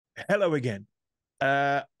Hello again.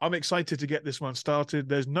 I'm excited to get this one started.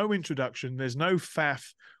 There's no introduction, there's no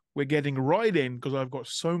faff. We're getting right in because I've got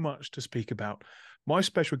so much to speak about. My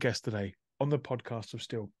special guest today on the podcast of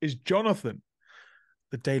Still is Jonathan,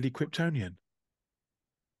 the Daily Kryptonian.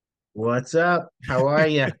 What's up? How are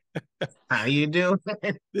you? How you doing?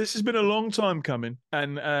 This has been a long time coming,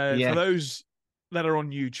 and for Yeah. those that are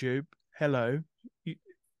on YouTube, hello.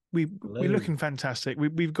 We're Hello. looking fantastic.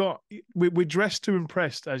 We're dressed to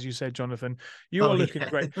impress, as you said, Jonathan. You Oh are looking yeah.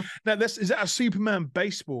 great. Now, this is that a Superman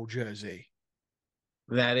baseball jersey?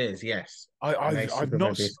 That is, yes. Nice I've Superman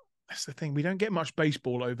not. base. That's the thing. We don't get much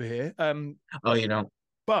baseball over here. Oh, you know.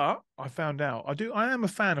 But I found out I do. I am a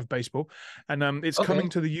fan of baseball, and it's coming Okay.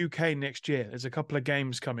 to the UK next year. There's a couple of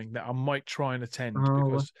games coming that I might try and attend Oh,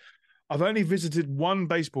 because I've only visited one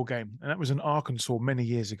baseball game, and that was in Arkansas many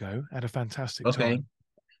years ago. Had a fantastic okay. time.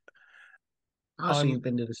 Oh, so I'm. you've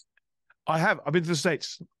been to this. I have. I've been to the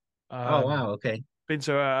States. Oh, Um, wow. Okay. been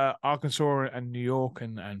to Arkansas and New York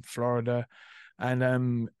and Florida, and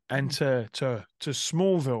to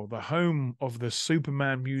Smallville, the home of the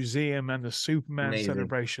Superman Museum and the Superman Amazing.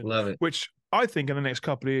 celebration, Love it. which I think in the next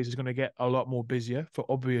couple of years is going to get a lot more busier for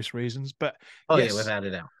obvious reasons. But Oh, yeah, yes, without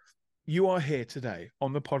a doubt. you are here today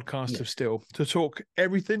on the podcast of Yes. Still to talk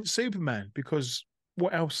everything Superman because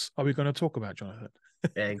what else are we going to talk about, Jonathan?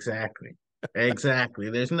 Exactly. Exactly.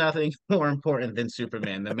 There's nothing more important than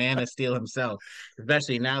Superman, the man of steel himself,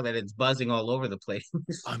 especially now that it's buzzing all over the place.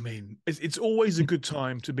 I mean, it's always a good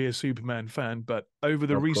time to be a Superman fan, but over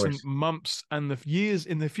the Of recent course. months and the years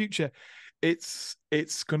in the future, it's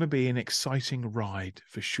going to be an exciting ride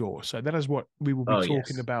for sure. So that is what we will be Oh,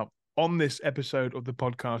 talking yes. about on this episode of the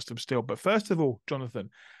podcast of Still. But first of all, Jonathan,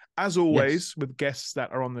 as Yes. always with guests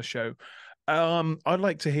that are on the show, I'd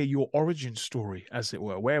like to hear your origin story, as it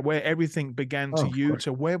were, where everything began Oh, to of you course.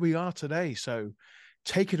 to where we are today. So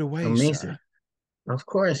take it away, sir. Amazing. Of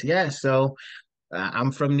course. Yeah. So,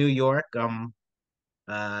 I'm from New York.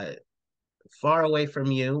 Uh, far away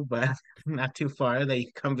from you, but not too far that you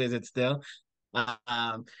can come visit still.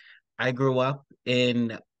 Um, I grew up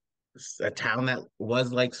in a town that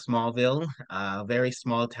was like Smallville, a very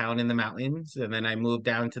small town in the mountains, and then I moved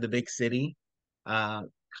down to the big city. Uh,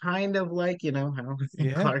 kind of like, how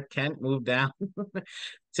Yeah. Clark Kent moved down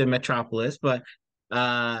to Metropolis, but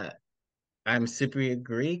uh I'm Cypriot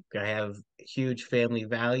Greek. I have huge family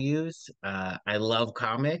values. I love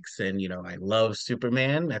comics and, I love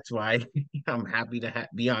Superman. That's why I'm happy to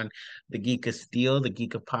be on the Geek of Steel, the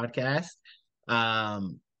Geek of Podcast.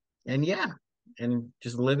 Um, and yeah, and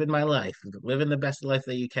just living my life, living the best life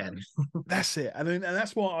that you can. That's it. And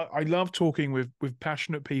that's what I love talking with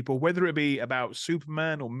passionate people, whether it be about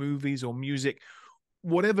Superman or movies or music,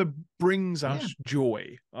 whatever brings Yeah, us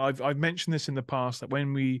joy. I've mentioned this in the past that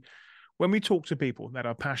when we talk to people that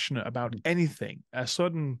are passionate about anything, a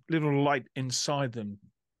sudden little light inside them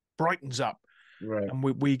brightens up right. and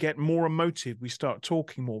we get more emotive. We start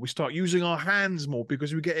talking more. We start using our hands more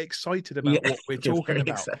because we get excited Yeah, about what we're get talking very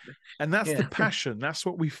about. excited. And that's the Yeah. passion. That's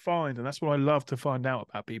what we find. And that's what I love to find out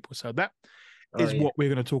about people. So that Oh is yeah. what we're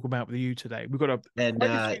going to talk about with you today. We've got And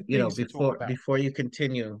quite a few things to talk about. before you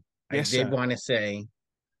continue, I Yes, did sir. want to say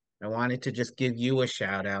I wanted to just give you a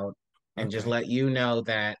shout out and just Okay. let you know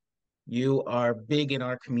that you are big in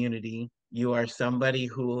our community. You are somebody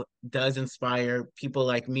who does inspire people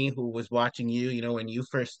like me who was watching you, when you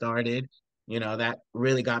first started. That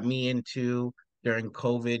really got me into during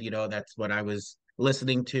COVID. That's what I was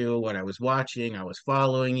listening to, what I was watching. I was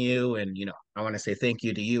following you. And, I want to say thank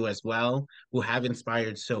you to you as well, who have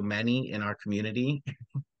inspired so many in our community.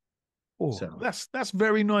 Oh, So, that's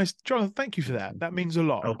very nice, Jonathan. Thank you for that. That means a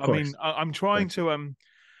lot. of I mean, course, I'm of trying course. to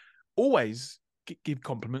always give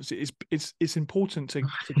compliments. It's important to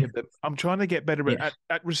give them. I'm trying to get better Yeah.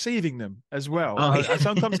 at receiving them as well. Oh, I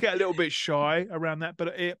sometimes yeah. get a little bit shy around that,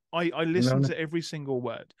 but I No, listen no, to every single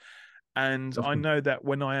word, and of I course. know that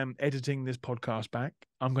when I am editing this podcast back,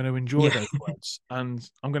 I'm going to enjoy Yeah, those words, and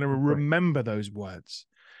I'm going to of course. remember those words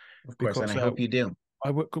Of course. And because I hope you do.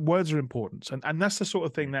 words are important, and that's the sort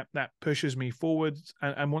of thing that pushes me forward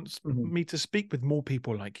and wants Mhm. me to speak with more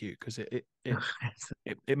people like you because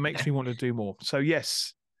it makes me want to do more. So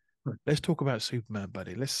yes, let's talk about Superman,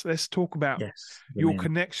 buddy. Let's talk about Yes, the your man.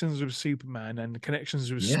 connections with Superman and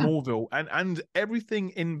connections with Yeah, Smallville and everything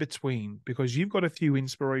in between because you've got a few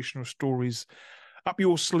inspirational stories up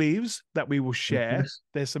your sleeves that we will of share. course.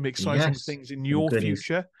 There's some exciting Yes, things in some your goodies.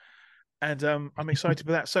 future, and I'm excited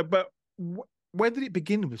for that. So, but where did it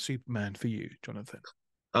begin with Superman for you, Jonathan?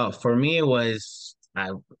 Oh, for me, it was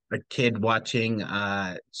a kid watching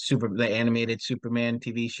the animated Superman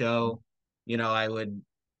TV show. I would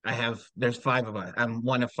there's five of us. I'm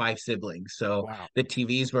one of five siblings. So Wow. the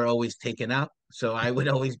TVs were always taken up. So I would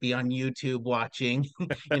always be on YouTube watching,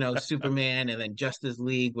 Superman and then Justice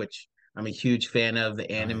League, which I'm a huge fan of the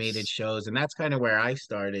animated Nice. shows. And that's kind of where I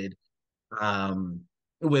started um,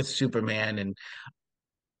 with Superman. And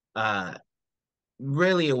uh,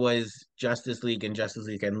 really it was Justice League and Justice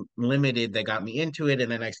League Unlimited that got me into it.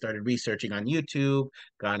 And then I started researching on YouTube,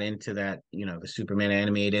 got into that, the Superman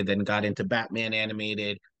animated, then got into Batman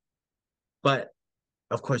animated. But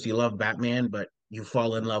of course, you love Batman, but you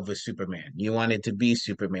fall in love with Superman. You wanted to be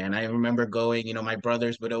Superman. I remember going, my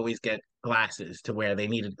brothers would always get glasses to wear. They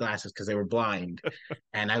needed glasses because they were blind.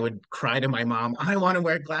 And I would cry to my mom, I want to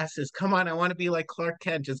wear glasses. Come on, I want to be like Clark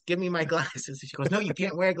Kent. Just give me my glasses. And she goes, no, you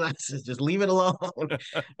can't wear glasses. Just leave it alone.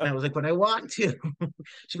 And I was like, but I want to.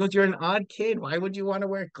 She goes, you're an odd kid. Why would you want to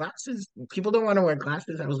wear glasses? People don't want to wear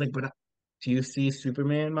glasses. I was like, but do you see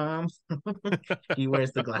Superman, Mom? He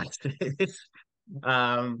wears the glasses.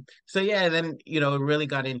 So yeah, then it really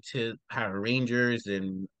got into Power Rangers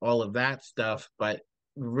and all of that stuff, but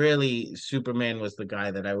really Superman was the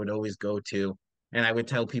guy that I would always go to. And I would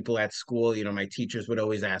tell people at school, my teachers would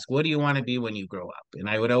always ask, what do you want to be when you grow up? And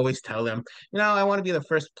I would always tell them, I want to be the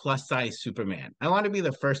first plus size Superman. I want to be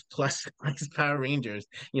the first plus size Power Rangers,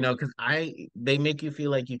 because they make you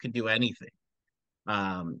feel like you could do anything.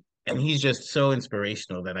 And he's just so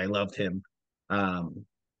inspirational that I loved him. Um,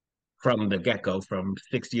 from the get-go, from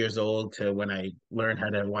 6 years old to when I learned how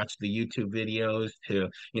to watch the YouTube videos to,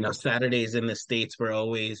 Saturdays in the States were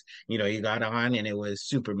always, you got on and it was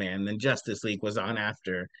Superman, then Justice League was on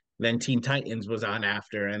after, then Teen Titans was on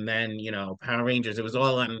after, and then, Power Rangers. It was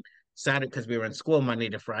all on Saturday because we were in school Monday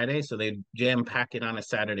to Friday. So they jam pack it on a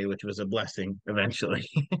Saturday, which was a blessing eventually.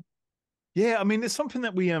 Yeah, I mean, it's something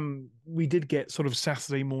that we did get sort of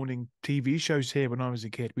Saturday morning TV shows here when I was a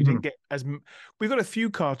kid. We didn't Mhm. get we got a few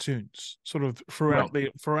cartoons sort of Right.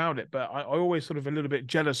 throughout it, but I always sort of a little bit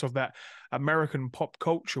jealous of that American pop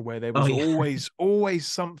culture where there Oh was yeah. always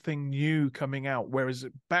something new coming out. Whereas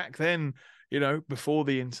back then, before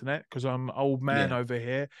the internet, because I'm an old man Yeah. over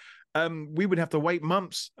here, we would have to wait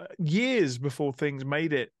months, years before things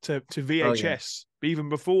made it to Oh yeah. VHS, even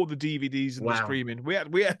before the DVDs and the Wow. streaming. We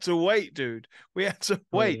had to wait, dude. We had to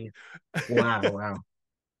Oh wait. yeah. Wow. Wow.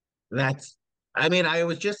 That's, I mean, I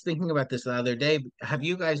was just thinking about this the other day. Have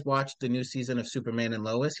you guys watched the new season of Superman and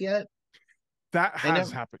Lois yet? That I has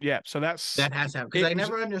never, happened. Yeah. So that's that has happened because it I was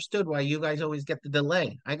never understood why you guys always get the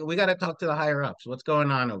delay. We got to talk to the higher ups. What's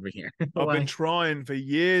going on over here? I've been Why? trying for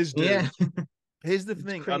years, Yeah, dude. Here's the it's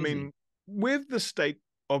thing. I crazy. mean, with the state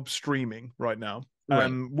of streaming right now, Right.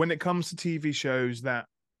 when it comes to TV shows that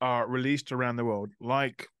are released around the world,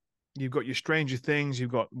 like you've got your Stranger Things,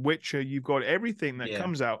 you've got Witcher, you've got everything that Yeah.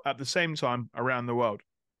 comes out at the same time around the world.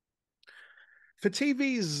 For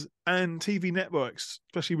TVs and TV networks,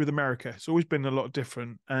 especially with America, it's always been a lot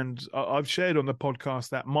different. And I've shared on the podcast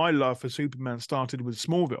that my love for Superman started with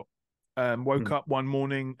Smallville. Woke Mm. up one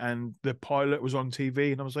morning and the pilot was on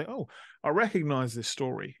TV, and I was like, "Oh, I recognize this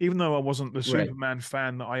story." Even though I wasn't the Right. Superman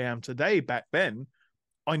fan that I am today, back then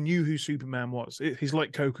I knew who Superman was. He's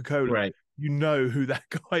like Coca Cola. Right. You know who that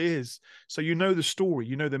guy is, so you know the story,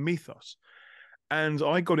 you know the mythos. And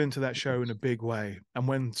I got into that show in a big way. And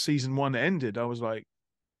when season one ended, I was like,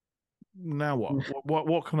 now what?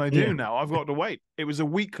 What can I Yeah. do now? I've got to wait. It was a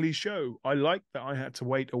weekly show. I liked that I had to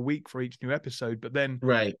wait a week for each new episode, but then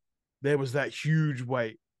Right. there was that huge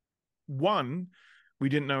wait. One, we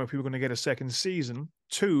didn't know if we were going to get a second season.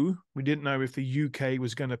 Two, we didn't know if the UK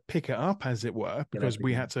was going to pick it up, as it were, Get up because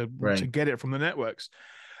we again. had to Right. get it from the networks.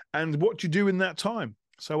 And what do you do in that time?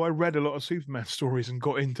 So I read a lot of Superman stories and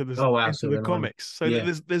got Oh wow. into So the then when, comics. So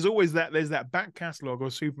yeah. there's always that back catalogue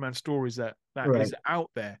of Superman stories that Right. is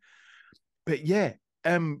out there. But yeah,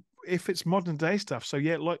 if it's modern day stuff, so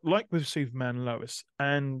yeah, like with Superman and Lois,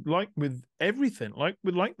 and like with everything, like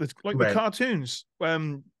the Right. cartoons,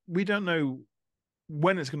 we don't know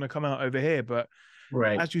when it's going to come out over here, but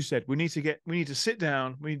Right. as you said, we need to sit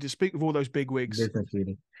down, we need to speak with all those big wigs. Business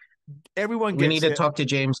meeting. Everyone We need gets to it, talk to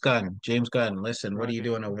James Gunn. James Gunn, listen, what are right? you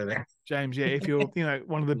doing over there? James, yeah, if you're, We'll get it to.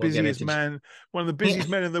 one of the busiest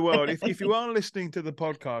men in the world, if you are listening to the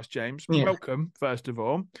podcast, James, Yeah. welcome, first of all.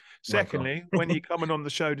 Welcome. Secondly, when you're coming on the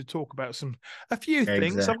show to talk about a few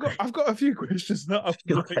things, Exactly. I've got a few questions that I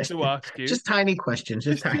Few would like to questions. ask you. Just tiny questions.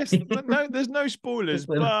 Just It's tiny. just no, there's no spoilers, Just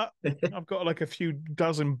little. but I've got like a few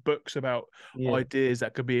dozen books about Yeah. ideas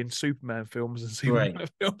that could be in Superman films and Right. Superman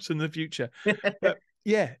films in the future. But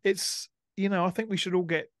yeah, it's I think we should all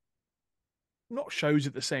get not shows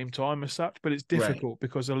at the same time as such, but it's Right. difficult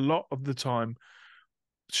because a lot of the time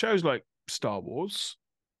shows like Star Wars,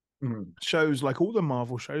 Mhm. shows like all the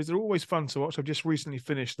Marvel shows, they're always fun to watch. I've just recently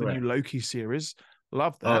finished the new Right. Loki series.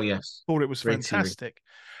 Loved Oh that. yes. Thought it was Great series. fantastic.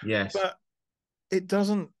 Yes. But it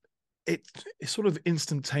doesn't it it's sort of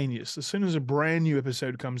instantaneous. As soon as a brand new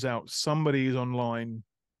episode comes out, somebody is online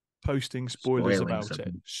posting spoilers Spoiling about it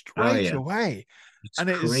something. Oh straight yeah. away. It's And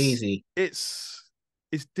crazy. it's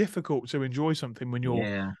difficult to enjoy something when you're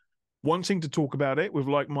Yeah. wanting to talk about it with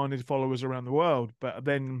like-minded followers around the world, but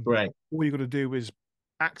then Right. all you got to do is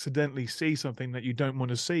accidentally see something that you don't want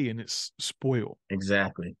to see, and it's spoil.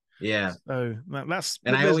 Exactly. Yeah. So that's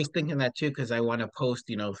And what I there's. always think in that too, because I want to post,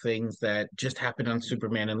 things that just happened on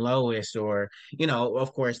Superman and Lois, or,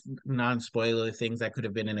 of course, non-spoiler things that could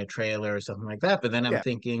have been in a trailer or something like that. But then I'm Yeah,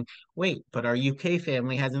 thinking, wait, but our UK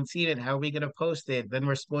family hasn't seen it. How are we going to post it? Then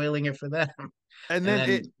we're spoiling it for them. and And then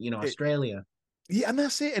then, it Australia. yeah, and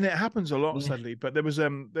that's it, and it happens a lot Yeah. sadly. But there was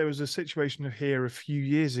a situation here a few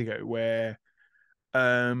years ago where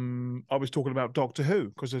I was talking about Doctor Who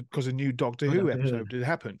because a new Doctor Oh, Who Doctor Who. episode had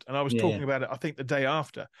happened, and I was Yeah. Yeah. talking about it I think the day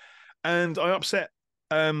after, and I upset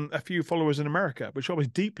a few followers in America, which I was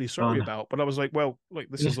deeply Oh, sorry no. about. But I was like, well, like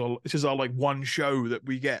Yeah. this is our like one show that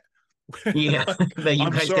we get. Yeah. Like, That you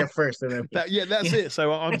I'm guys sorry get first. And then, that yeah, that's yeah. it.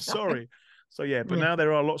 So I'm sorry. So yeah, but Yeah. now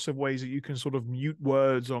there are lots of ways that you can sort of mute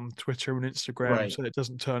words on Twitter and Instagram Right. so that it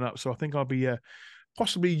doesn't turn up. So I think I'll be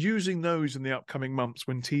possibly using those in the upcoming months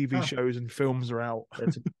when TV Oh, shows and films are out.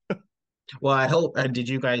 that's well, I hope. Did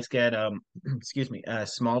you guys get excuse me,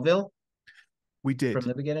 Smallville We from did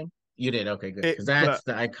the beginning? You did. Okay, good. it, Because but that's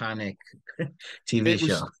the iconic TV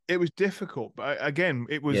show. it was difficult. But again,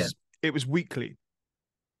 Yeah. it was weekly,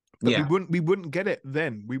 but Yeah. we wouldn't get it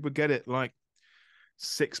then. We would get it like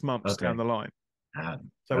 6 months down Okay. the line. Uh,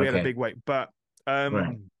 So we had a okay. big wait. But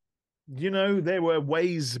Right. there were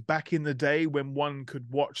ways back in the day when one could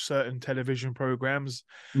watch certain television programs.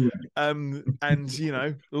 Right. And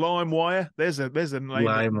LimeWire, there's a name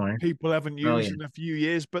that Limewire. people haven't Oh used yeah. in a few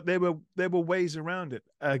years, but there were ways around it.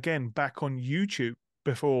 Again, back on YouTube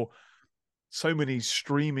before so many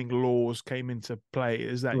streaming laws came into play,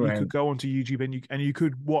 is that you Right. could go onto YouTube and you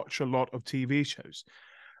could watch a lot of TV shows.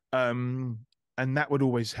 Um, and that would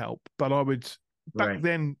always help. But I would back Right.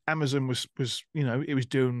 then Amazon was it was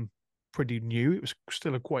doing pretty new. It was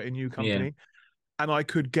still quite a new Yeah. company, and I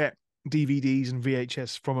could get DVDs and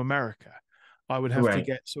VHS from America. I would have to Right.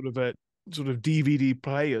 get sort of DVD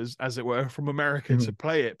players, as it were, from America to Mhm.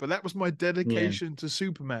 play it. But that was my Yeah. dedication to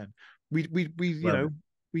Superman. We Love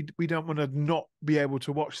it. we don't want to not be able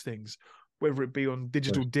to watch things, whether it be on Of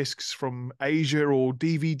digital course. discs from Asia or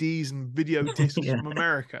DVDs and video discs Yeah. from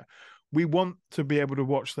America. We want to be able to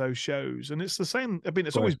watch those shows, and it's the same. I mean, Of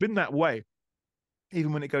it's always course. been that way,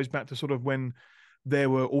 even when it goes back to sort of when there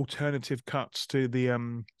were alternative cuts to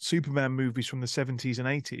the Superman movies from the 70s and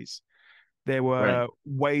 80s. There Right. were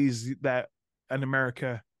ways that in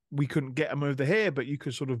America we couldn't get them over here, but you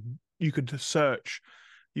could search,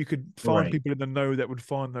 you could find Right. people in the know that would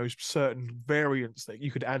find those certain variants that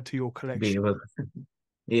you could add to your Be collection. able.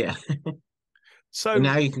 Yeah. And So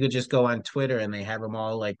now you could just go on Twitter and they have them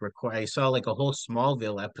all like record. I saw like a whole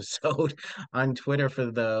Smallville episode on Twitter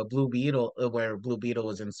for the Blue Beetle, where Blue Beetle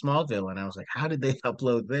was in Smallville, and I was like, how did they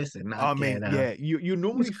upload this and not I get? mean, yeah, you It's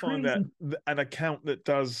normally find that crazy. an account that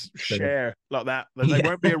does So, share like that they yeah,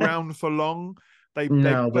 won't be around for long. They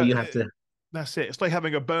no, but but you have to. that's it. It's like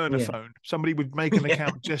having a burner Yeah, phone. Somebody would make an yeah,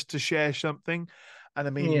 account just to share something, and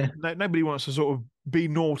I yeah. mean, nobody wants to sort of be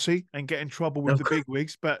naughty and get in trouble with Of the big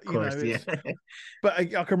wigs. But course, yeah. it's. But I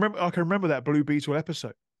can remember that Blue Beetle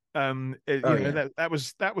episode. Oh yeah. That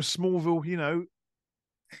was Smallville.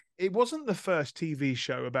 It wasn't the first TV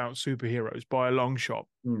show about superheroes by a long shot,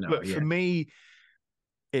 No, but for yeah. me,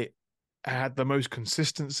 it had the most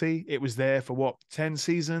consistency. It was there for what, 10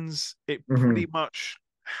 seasons? It Hmm. pretty much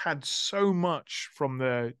had so much from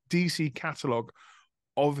the DC catalog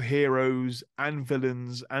of heroes and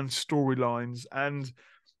villains and storylines, and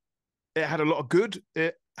it had a lot of good.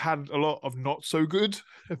 It had a lot of not so good,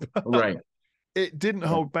 but Right. it didn't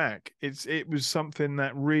hold back. It was something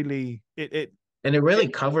that really And it really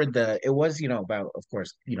it covered it was, about, of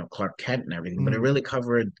course, Clark Kent and everything, but it mm, really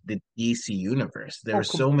covered the DC universe. There oh were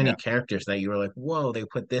so many yeah, characters that you were like, whoa, they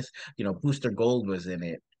put this, Booster Gold was in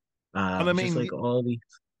it. and I Just mean, like all the,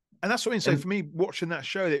 and that's what I mean. So and for me, watching that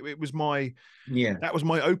show, it was my yeah, that was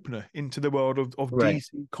my opener into the world of right,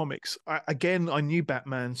 DC comics. Again, I knew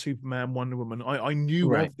Batman, Superman, Wonder Woman. I knew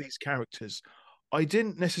right, of these characters. I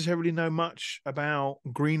didn't necessarily know much about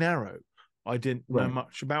Green Arrow. I didn't know right,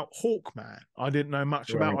 much about Hawkman. I didn't know much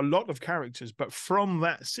about right, a lot of characters. But from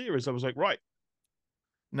that series, I was like, right,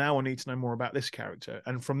 now I need to know more about this character.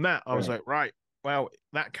 And from that, I was right, like, right, well,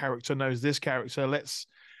 that character knows this character. Let's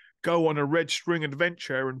go on a red string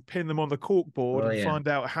adventure and pin them on the corkboard Oh and yeah. find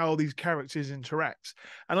out how these characters interact.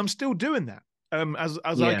 And I'm still doing that. As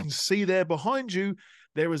I Yeah. can see there behind you,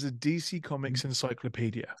 there is a DC Comics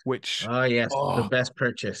encyclopedia, which Oh yes, the oh, best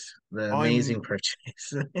purchase, the I'm amazing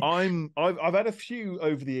purchase. I've had a few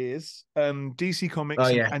over the years. DC Oh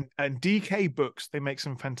Comics yeah. and DK Books, they make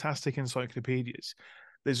some fantastic encyclopedias.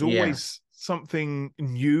 There's Yeah. always something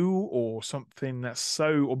new or something that's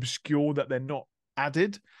so obscure that they're not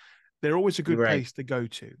added. They're always a You're good right. place to go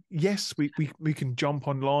to. Yes, we can jump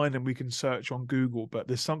online and we can search on Google, but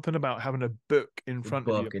there's something about having a book in The front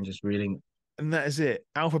of you. book and just reading. And that is it.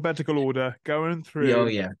 Alphabetical order, going Oh through,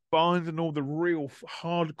 yeah. finding all the real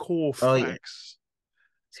hardcore Oh yeah. facts.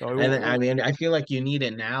 So And I mean, I feel like you need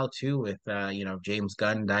it now too with James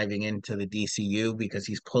Gunn diving into the DCU because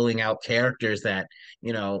he's pulling out characters that,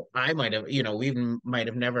 I might have, might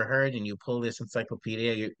have never heard, and you pull this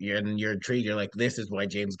encyclopedia, you're intrigued. You're like, this is why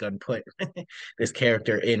James Gunn put this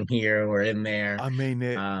character in here or in there. I mean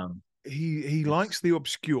it. Um, He it's likes the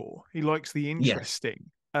obscure. He likes the yes, interesting.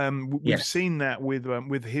 We've yes, seen that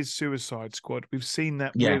with his Suicide Squad. We've seen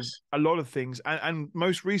that with yes. a lot of things, and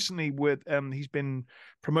most recently with he's been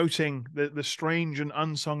promoting the strange and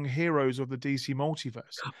unsung heroes of the DC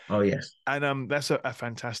multiverse, Oh yes, and that's a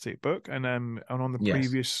fantastic book. And on the yes.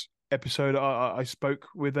 previous episode, I spoke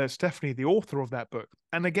with Stephanie, the author of that book,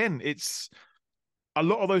 and again, it's a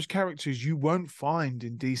lot of those characters you won't find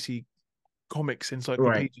in DC comics Right.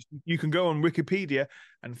 encyclopedias. You can go on Wikipedia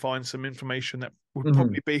and find some information that would Hmm.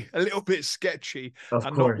 probably be a little bit sketchy Of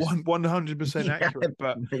and not course. 100% Yeah, accurate.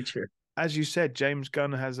 But very true. as you said, James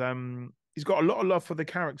Gunn has he's got a lot of love for the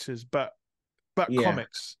characters, but Yeah.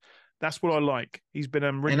 comics. That's what I like. He's been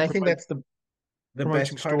really And I think that's the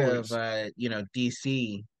promoting best part of stories.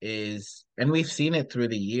 DC is, and we've seen it through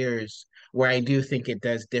the years, where I do think it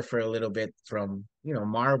does differ a little bit from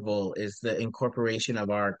Marvel, is the incorporation of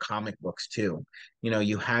our comic books too.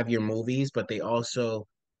 You have your movies, but they also,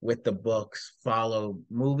 with the books, follow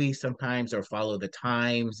movies sometimes or follow the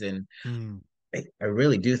times. And Mm. I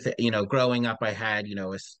really do think, growing up, I had,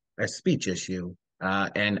 a speech issue.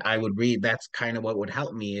 And I would read, that's kind of what would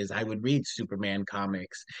help me is I would read Superman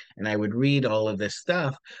comics and I would read all of this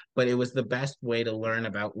stuff, but it was the best way to learn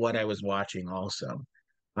about what I was watching also.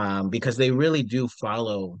 Because they really do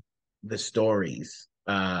follow the stories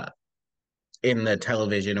in the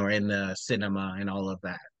television or in the cinema and all of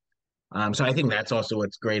that. So I think that's also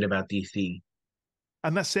what's great about DC.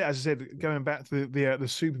 And that's it. As I said, going back to the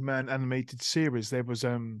Superman animated series, there was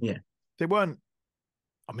Yeah, they weren't.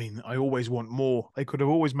 I mean, I always want more. They could have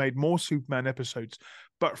always made more Superman episodes.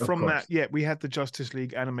 But of from that, course. yeah, we had the Justice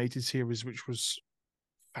League animated series, which was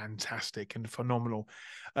fantastic and phenomenal.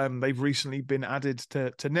 They've recently been added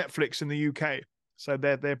to Netflix in the UK. So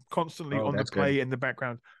they're constantly Oh, on the that's good. play in the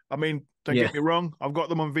background. I mean, don't Yeah. get me wrong, I've got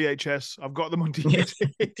them on VHS, I've got them on Yes.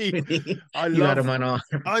 DVD. I You got love them on all.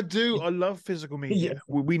 I do. I love physical Yeah. media.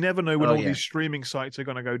 We never know when Oh all yeah. these streaming sites are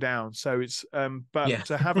going to go down. So it's but Yeah.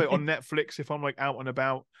 to have it on Netflix, if I'm like out and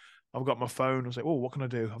about, I've got my phone. I was like, oh, what can I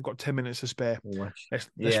do? I've got 10 minutes to spare. Watch.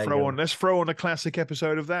 Let's Yeah, throw yeah. on a classic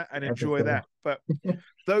episode of that and enjoy Episode. that. But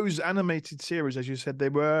those animated series, as you said, they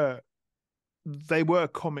were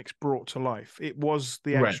comics brought to life. It was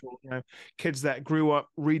the Right. actual kids that grew up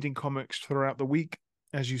reading comics throughout the week,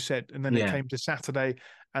 as you said, and then it Yeah. came to Saturday,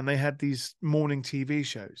 and they had these morning TV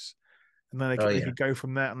shows, and then Oh they yeah. could go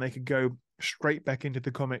from that, and they could go straight back into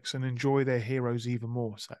the comics and enjoy their heroes even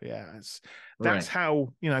more. So yeah, that's Right.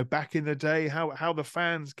 how back in the day how the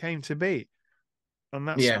fans came to be, and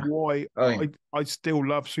that's Yeah. why Oh yeah. I still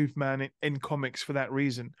love Superman in comics for that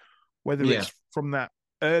reason, whether Yeah. it's from that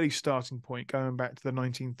early starting point going back to the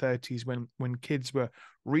 1930s when kids were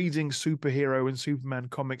reading superhero and Superman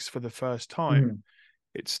comics for the first time. Mhm.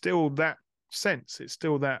 It's still that sense. It's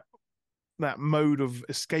still that mode of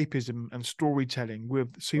escapism and storytelling with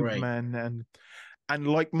Right. Superman and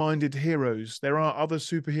like-minded heroes. There are other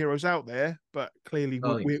superheroes out there, but clearly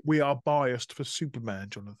Oh yeah. we are biased for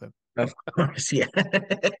Superman, Jonathan. Of course. Yeah.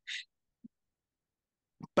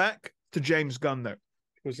 Back to James Gunn though,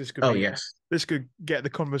 because Oh yes. this could get the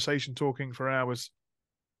conversation talking for hours.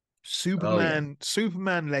 Oh yeah.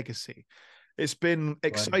 Superman Legacy. It's been Right.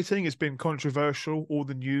 exciting. It's been controversial. All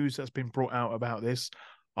the news that's been brought out about this.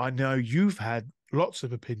 I know you've had lots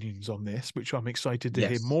of opinions on this, which I'm excited to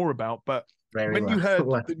hear Yes. more about. But Very when you well. heard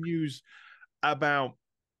Well, the news about,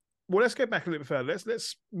 well, let's go back a little bit further.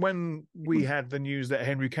 Let's when we had the news that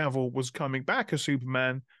Henry Cavill was coming back as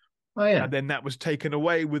Superman, oh yeah. and then that was taken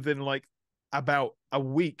away within like about a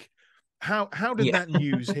week. How did Yeah. that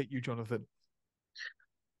news hit you, Jonathan?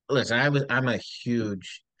 Listen, I'm a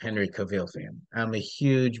huge Henry Cavill fan. I'm a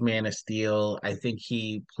huge Man of Steel. I think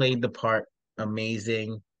he played the part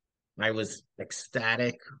amazing. I was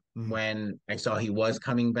ecstatic Mm. when I saw he was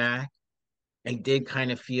coming back. I did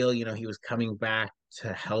kind of feel, he was coming back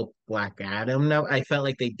to help Black Adam. No, I felt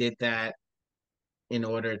like they did that in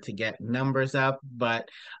order to get numbers up, but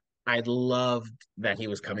I loved that he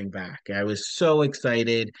was coming back. I was so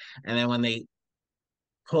excited. And then when they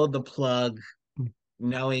pulled the plug,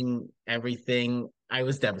 knowing everything, I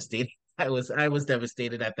was devastated. I was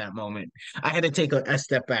devastated at that moment. I had to take a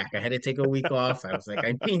step back. I had to take a week off. I was like,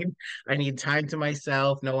 I need time to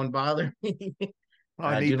myself. No one bother me.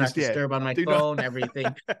 I Do need not this. Yeah, disturb on my do not. phone. Everything.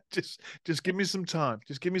 Just give me some time.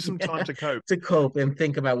 Just give me some time to cope. To cope and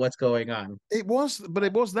think about what's going on. It was, but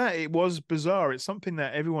it was that. It was bizarre. It's something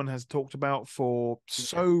that everyone has talked about for Yeah.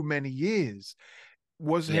 so many years.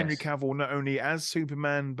 Was Henry Yes. Cavill not only as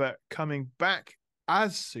Superman, but coming back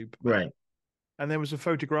as Superman? Right. And there was a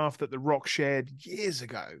photograph that The Rock shared years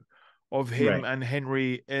ago of him Right. and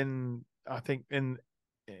Henry in, I think, in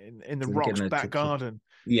The Drinking Rock's the back tequila. garden.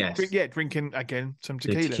 Yes. Drinking again some The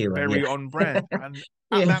tequila, tequila. very Yeah. on brand. And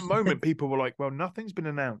at Yeah. that moment, people were like, "Well, nothing's been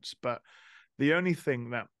announced, but the only thing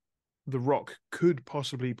that The Rock could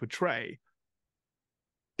possibly portray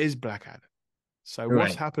is Black Adam." So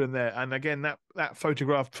what's Right. happening there? And again, that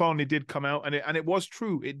photograph finally did come out, and it was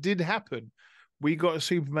true. It did happen. We got a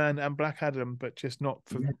Superman and Black Adam, but just not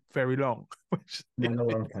for Yeah. very long. Not a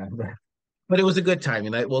long time. But it was a good time,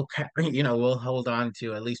 and we'll hold on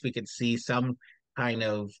to, at least we could see some kind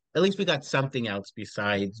of, at least we got something else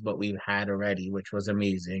besides what we've had already, which was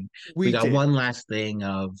amazing. We We got did. one last thing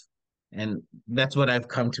and that's what I've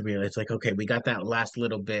come to realize. Like, okay, we got that last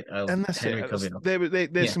little bit of And that's it. Henry Cavill.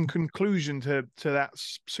 There's Yeah, some conclusion to that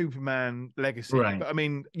Superman legacy. right. But I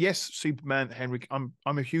mean, yes, Superman, Henry. I'm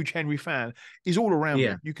a huge Henry fan. He's all around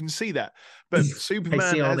Yeah, me. You can see that. But I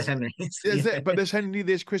Superman see all the has Henrys. there's Yeah, it. But there's Henry.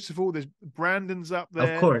 There's Christopher. There's Brandon's up of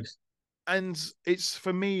there. course. And it's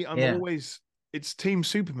for me. Yeah. It's Team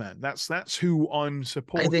Superman. That's who I'm I think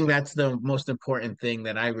supporting. that's the most important thing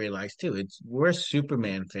that I realized too. We're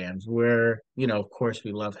Superman fans. Of course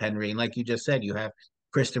we love Henry. And like you just said, you have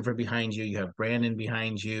Christopher behind you, you have Brandon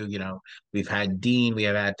behind you, we've had Dean, we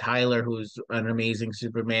have had Tyler, who's an amazing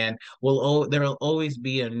Superman. There'll always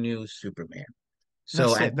be a new Superman. So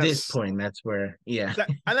That's it. at this point, that's where, yeah,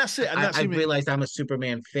 And that's it. And that's I've even realized I'm a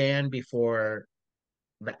Superman fan before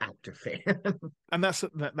the actor fan. and that's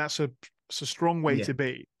a strong way Yeah, to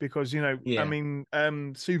be because I yeah. mean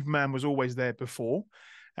Superman was always there before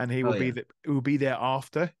and he Oh will be yeah. that he will be there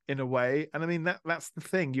after in a way, and I mean that's the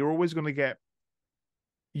thing. You're always going to get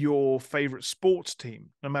your favorite sports team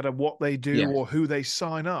no matter what they do Yes. or who they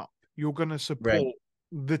sign up. You're going to Right. support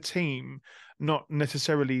the team, not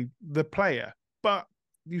necessarily the player, but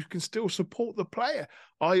you can still support the player.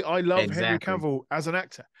 I love Henry Exactly. Cavill as an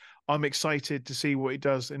actor. I'm excited to see what he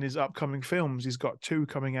does in his upcoming films. He's got two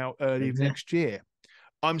coming out early Exactly. next year.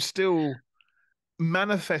 I'm still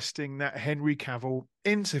manifesting that Henry Cavill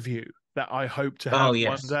interview that I hope to Oh have one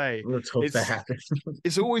yes. day. Let's hope that It's happens.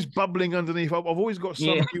 it's always bubbling underneath. I've always got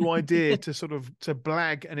Yeah, some new idea to sort of to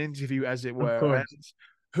blag an interview, as it of were. And course.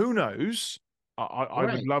 who knows? I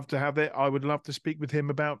would Right. love to have it. I would love to speak with him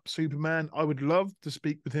about Superman. I would love to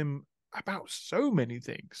speak with him about so many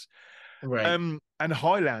things. Right. And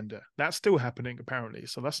Highlander, that's still happening apparently.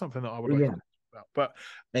 So that's something that I would like to Yeah. talk about. But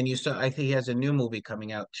And I think he has a new movie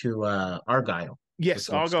coming out to Argyle, yes, which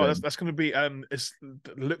looks Argyle, good. that's going to be it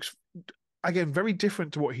looks again very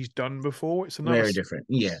different to what he's done before. It's another Very different.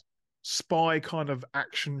 Yeah. spy kind of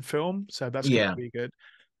action film, so that's going to Yeah. be good.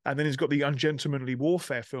 And then he's got the Ungentlemanly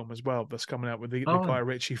Warfare film as well that's coming out with the Guy Oh,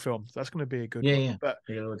 Ritchie film. That's going to be a good yeah, one. yeah. But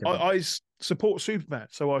Yeah, look at that. I support Superman,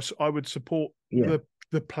 so I would support Yeah.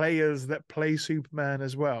 the players that play Superman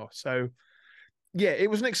as well. So yeah, it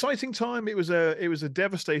was an exciting time. It was a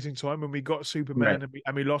devastating time when we got Right. Superman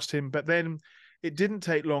and we lost him. But then it didn't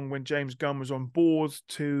take long when James Gunn was on board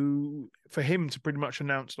for him to pretty much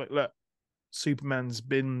announce like, look, Superman's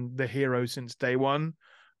been the hero since day one.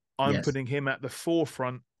 I'm Yes. putting him at the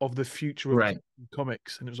forefront of the future of Right.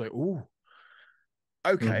 comics. And it was like, oh,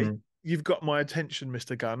 okay, Hmm. you've got my attention,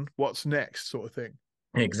 Mr. Gunn. What's next, sort of thing.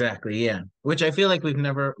 Exactly. Yeah. Which I feel like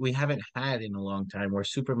we haven't had in a long time, where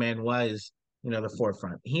Superman was, the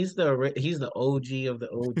forefront. He's the OG of the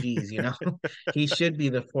OGs. He should be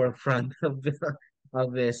the forefront of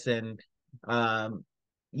this. And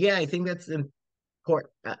yeah, I think that's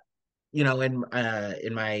important. In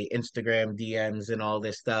my Instagram DMs and all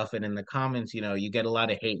this stuff, and in the comments, you get a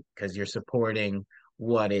lot of hate because you're supporting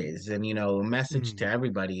what is. And, a message to Mm.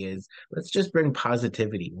 everybody is, let's just bring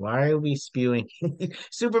positivity. Why are we spewing?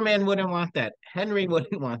 Superman wouldn't want that. Henry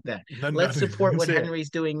wouldn't want that. No, no, Let's support that's what it. Henry's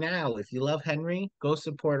doing now. If you love Henry, go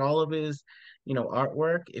support all of his,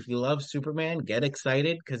 artwork. If you love Superman, get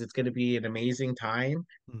excited because it's going to be an amazing time.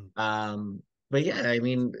 Mm. Um, but yeah, I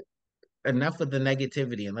mean, enough with the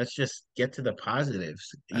negativity and let's just get to the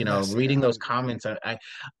positives. And that's it. Reading I those agree. comments,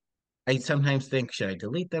 I sometimes think, should I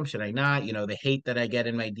delete them? Should I not? The hate that I get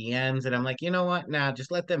in my DMs, and I'm like, you know what? Nah,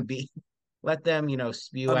 just let them be. Let them, I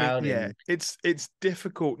spew mean, out yeah, and it's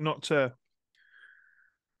difficult not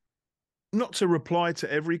to reply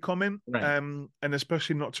to every comment, right, and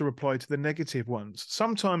especially not to reply to the negative ones.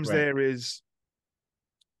 Sometimes right, there is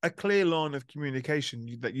a clear line of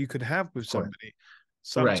communication that you could have with of course, somebody.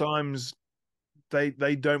 right, Sometimes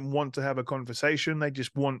they don't want to have a conversation. They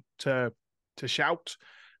just want to shout.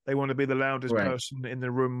 They want to be the loudest right, person in the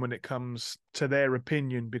room when it comes to their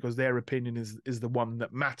opinion because their opinion is the one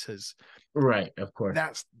that matters. right, of course.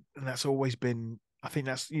 That's always been. I think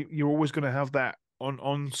you're always going to have that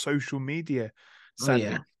on social media. Oh yeah.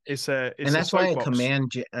 Sadly, it's a And it's a that's why soapbox.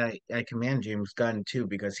 I commend James Gunn too,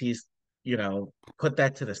 because he's, put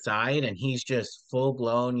that to the side and he's just full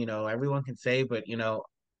blown, everyone can say, but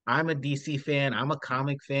I'm a DC fan, I'm a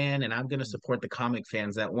comic fan, and I'm gonna support the comic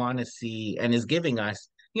fans that want to see and is giving us,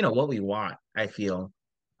 what we want, I feel.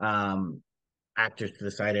 Um, Actors to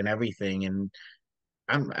the side and everything. And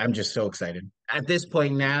I'm just so excited. At this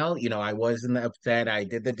point now, I wasn't upset. I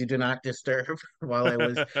did the do not disturb while I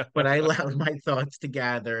was, but I allowed my thoughts to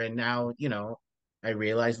gather. And now, I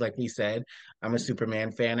realized, like we said, I'm a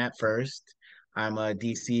Superman fan at first. I'm a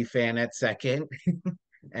DC fan at second,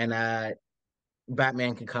 and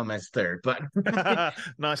Batman can come as third. But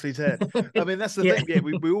Nicely said. I mean, that's the yeah, thing. Yeah,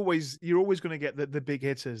 you're always going to get the big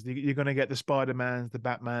hitters. You're going to get the Spider-Man, the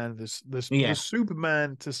Batman, the yeah,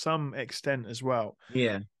 Superman to some extent as well.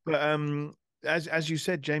 yeah. But as you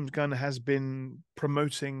said, James Gunn has been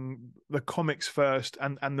promoting the comics first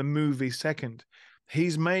and the movie second.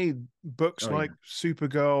 He's made books Oh like yeah.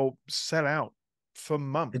 Supergirl sell out for It's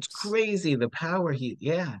months. crazy the power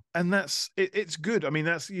yeah. And it's good. I mean,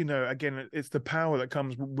 that's again, it's the power that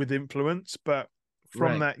comes with influence, but from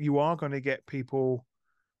Right. that you are going to get people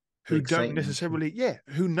The who don't excitement. necessarily,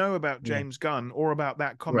 who know about Yeah. James Gunn or about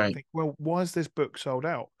that comic, Right. think, well, why is this book sold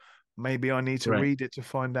out? Maybe I need to Right. read it to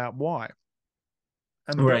find out why.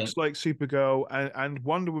 And Right. books like Supergirl and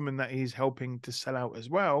Wonder Woman that he's helping to sell out as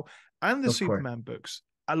well, and the Of course. Superman books,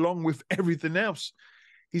 along with everything else,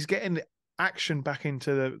 he's getting action back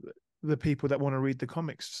into the people that want to read the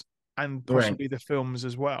comics and Right. possibly the films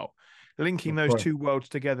as well. Linking Of those course. two worlds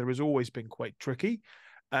together has always been quite tricky,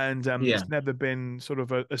 and Yeah. it's never been sort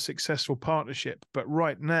of a successful partnership. But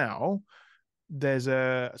right now, there's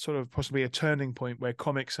a sort of possibly a turning point where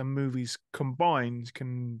comics and movies combined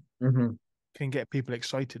Hmm. can get people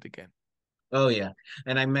excited again. Oh yeah.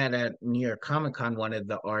 And I met at New York Comic Con one of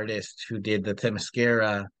the artists who did the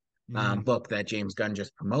Themyscira Mm, book that James Gunn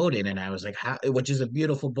just promoted. And I was like, how, which is a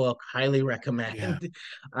beautiful book, highly recommend. yeah.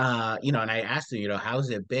 And I asked him, how's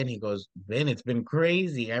it been? He goes, Ben, it's been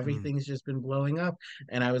crazy. Mm. Everything's just been blowing up.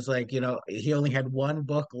 And I was like, he only had one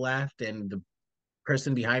book left and the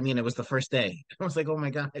person behind me, and it was the first day. I was like, oh my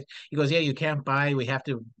God. He goes, yeah, you can't buy. We have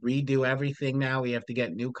to redo everything now. We have to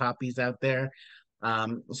get new copies out there.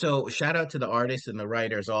 So shout out to the artists and the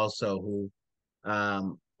writers also who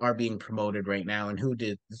are being promoted right now and who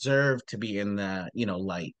deserve to be in the,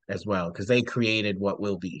 light as well, because they created what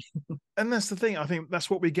will be. And that's the thing. I think that's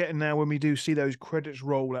what we're getting now when we do see those credits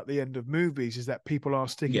roll at the end of movies, is that people are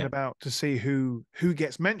sticking Yeah. about to see who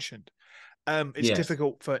gets mentioned. It's Yes.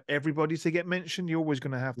 difficult for everybody to get mentioned. You're always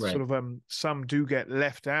going to have to Right. sort of some do get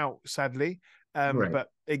left out, sadly. Right. But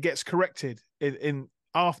it gets corrected in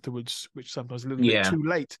afterwards, which sometimes a little bit Yeah. too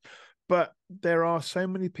late. But there are so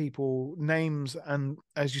many people, names, and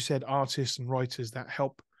as you said, artists and writers that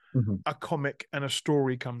help Hmm. a comic and a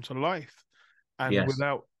story come to life. And Yes.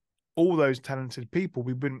 without all those talented people,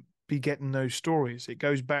 we wouldn't be getting those stories. It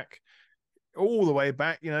goes back all the way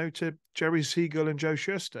back, to Jerry Siegel and Joe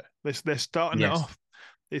Shuster. They're starting it Yes. off.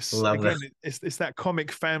 It's Love that. again, it's that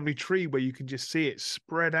comic family tree where you can just see it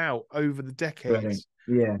spread out over the Right. decades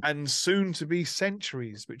Yeah. and soon to be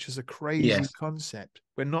centuries, which is a crazy Yes. concept.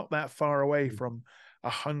 We're not that far away from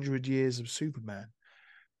 100 years of Superman.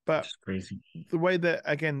 But It's crazy. the way that,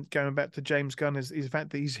 again, going back to James Gunn, is the fact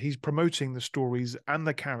that he's promoting the stories and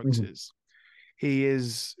the Hmm. characters. He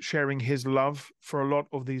is sharing his love for a lot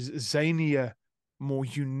of these zanier, more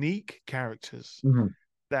unique characters Hmm.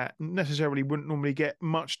 that necessarily wouldn't normally get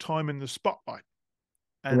much time in the spotlight.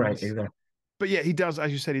 Right. And Exactly. but yeah, he does,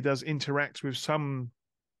 as you said, he does interact with some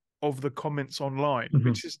of the comments online, Mhm.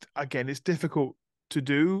 which is, again, it's difficult to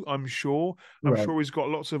do. I'm sure. I'm Right. sure he's got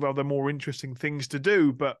lots of other more interesting things to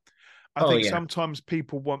do, but I Oh think yeah. sometimes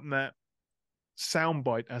people want that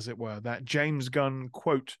soundbite, as it were, that James Gunn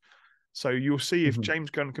quote. So you'll see if Mhm. James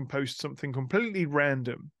Gunn can post something completely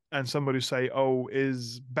random and somebody say, "Oh,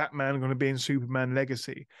 is Batman going to be in Superman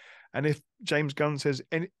Legacy?" And if James Gunn says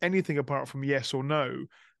anything apart from yes or no,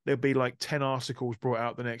 there'll be like 10 articles brought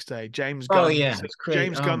out the next day. Oh yeah, it's crazy.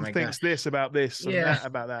 James Oh Gunn my God. thinks this about this and Yeah. that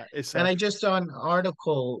about that. It's And I just saw an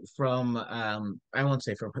article from I won't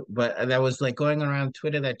say from, but that was like going around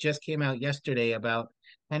Twitter that just came out yesterday about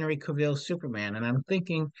Henry Cavill's Superman. And I'm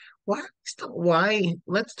thinking, why?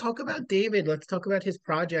 Let's talk about David. Let's talk about his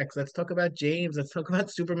projects. Let's talk about James. Let's talk about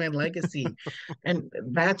Superman Legacy. And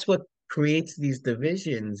that's what creates these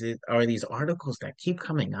divisions, are these articles that keep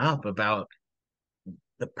coming up about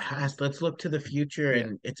the past. Let's look to the future. yeah,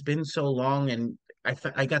 And it's been so long. And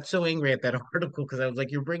I got so angry at that article because I was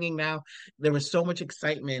like, you're bringing now, there was so much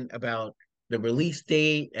excitement about the release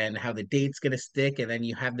date and how the date's going to stick. And then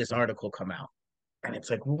you have this article come out. And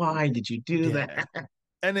it's like, why did you do that? yeah.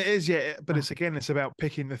 And it is, yeah, but it's, again, it's about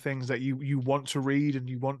picking the things that you want to read and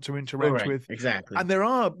you want to Oh, interact right. with. Exactly. And there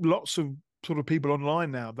are lots of sort of people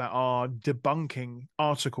online now that are debunking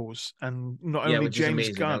articles, and not Yeah, only which is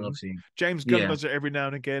amazing. I love seeing. James Gunn Yeah. does it every now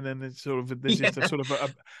and again, and it's sort of there's just a Yeah. sort of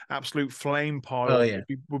a absolute flame Oh, pile yeah.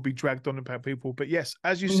 will be dragged on about people. But yes,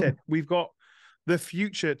 as you Mhm. said, we've got the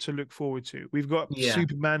future to look forward to. We've got Yeah.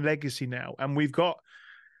 Superman Legacy now, and we've got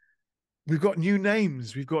new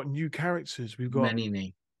names, we've got new characters, we've got Many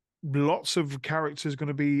names. lots of characters going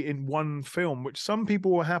to be in one film, which some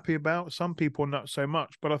people were happy about, some people not so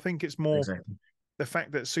much. But I think it's more Exactly. the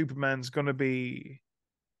fact that Superman's going to be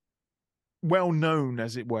well known,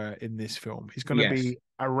 as it were, in this film. He's going to Yes. be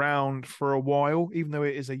around for a while, even though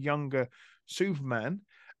it is a younger Superman.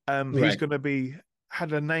 He's Right. going to be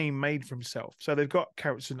had a name made for himself. So they've got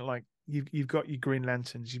characters like you've got your Green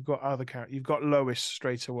Lanterns, you've got other characters, you've got Lois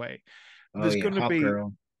straight away. Oh, There's yeah. going to Hawk be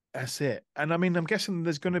Girl. That's it. And I mean, I'm guessing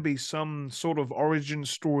there's going to be some sort of origin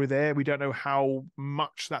story there. We don't know how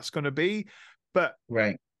much that's going to be, but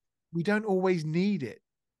Right. we don't always need it.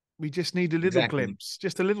 We just need a little Exactly. glimpse,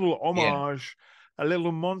 just a little Yeah. homage, a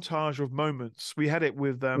little montage of moments. We had it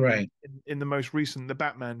with Right. in the most recent the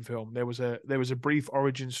Batman film. There was a brief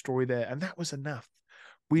origin story there, and that was enough.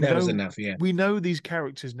 We That was know enough. Yeah. we know these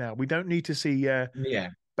characters now. We don't need to see Yeah.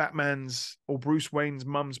 Batman's or Bruce Wayne's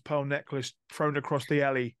mum's pearl necklace thrown across the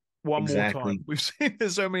alley one more time. Exactly. We've seen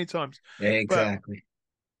this so many times, but Exactly.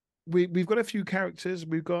 we've got a few characters.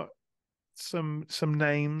 We've got some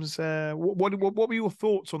names. What were your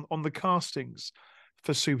thoughts on the castings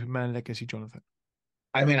for Superman Legacy, Jonathan?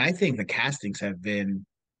 I mean, I think the castings have been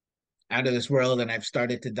out of this world, and I've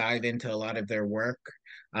started to dive into a lot of their work.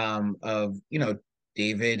 Of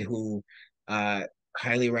David, who uh,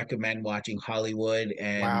 highly recommend watching Hollywood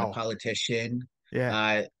and The Wow. Politician. Yeah.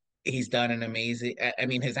 Uh, he's done an amazing. I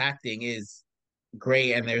mean, his acting is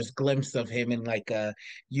great, and there's glimpses of him in like a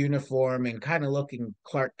uniform and kind of looking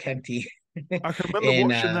Clark Kenty I can remember in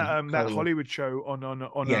watching that Hollywood. Hollywood show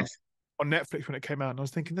Yes, on Netflix when it came out, and I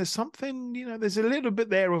was thinking, there's something, there's a little bit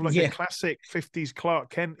there of like a yeah, classic '50s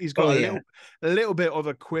Clark Kent. He's oh got yeah, a little bit of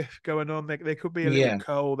a quiff going on. There could be a little yeah,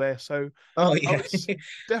 curl there. So oh I yeah. was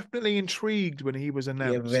definitely intrigued when he was Yeah,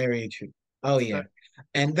 announced. very true. Oh So, yeah.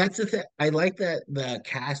 And that's the thing. I like that the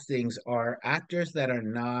castings are actors that are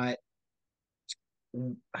not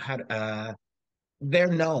had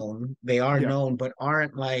they're known, they are yeah. known, but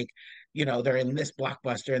aren't like, they're in this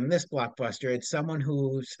blockbuster and this blockbuster. It's someone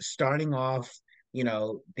who's starting off,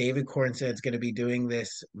 David Corn said it's going to be doing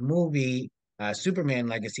this movie, Superman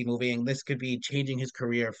Legacy movie, and this could be changing his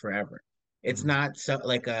career forever. It's Mhm. not so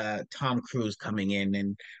like a Tom Cruise coming in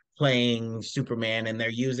and playing Superman and they're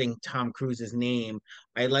using Tom Cruise's name.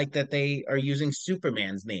 I like that they are using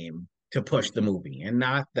Superman's name to push the movie and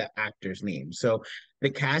not the actor's name. So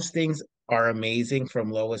the castings are amazing, from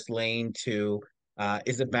Lois Lane to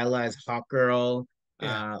Isabella as Hawk Girl,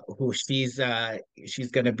 Yeah. who she's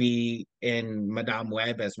gonna be in Madame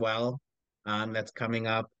Web as well. That's coming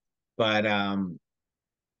up. But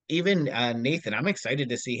even Nathan, I'm excited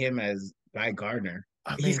to see him as Guy Gardner.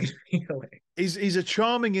 I He's gonna mean, be like, he's a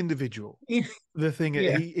charming individual. The thing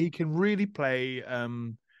yeah. he can really play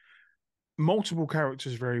multiple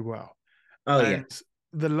characters very well, Oh yeah. and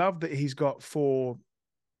the love that he's got for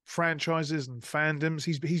franchises and fandoms.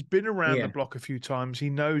 He's been around the Yeah. block a few times. He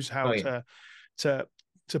knows Oh how yeah. to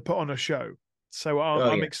to put on a show. So Oh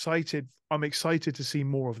I'm yeah. excited. I'm excited to see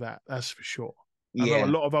more of that. That's for sure. I know a Yeah.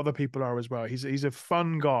 lot of other people are as well. He's a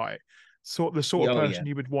fun guy sort of Oh yeah. person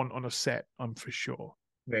you would want on a set. I'm for sure.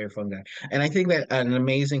 Very fun guy. And I think that an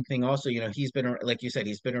amazing thing also, he's been, like you said,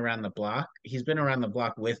 he's been around the block. He's been around the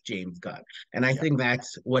block with James Gunn. And I Yeah. think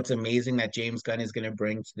that's what's amazing that James Gunn is going to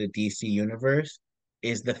bring to the DC universe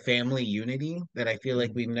is the family unity that I feel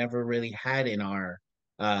like Mm. we've never really had in our,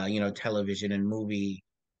 television and movie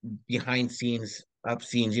behind scenes up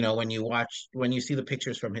scenes, when you see the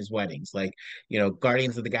pictures from his weddings, like,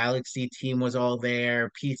 Guardians of the Galaxy team was all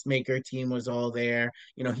there, Peacemaker team was all there.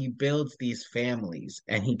 He builds these families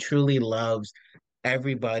and he truly loves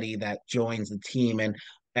everybody that joins the team. And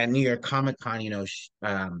at New York Comic Con,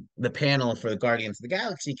 the panel for the Guardians of the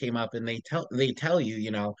Galaxy came up and they tell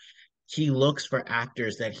you, he looks for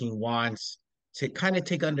actors that he wants to kind of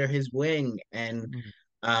take under his wing and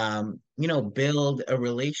Mm. build a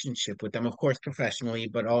relationship with them, of course, professionally,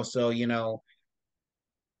 but also,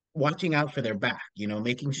 watching out for their back,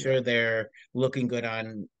 making Yeah. sure they're looking good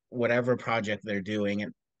on whatever project they're doing.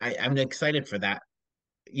 And I'm excited for that,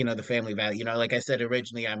 the family value. Like I said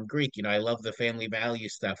originally, I'm Greek, I love the family value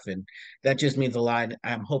stuff, and that just means a lot.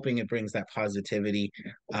 I'm hoping it brings that positivity.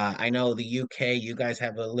 I know the UK, you guys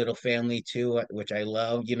have a little family too, which I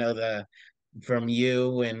love, the from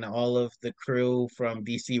you and all of the crew from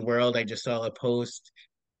DC World. I just saw a post,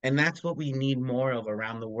 and that's what we need more of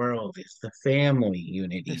around the world is the family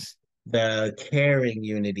unity, Yes. the caring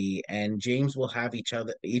unity, and James will have each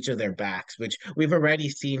of their backs, which we've already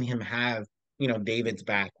seen him have, David's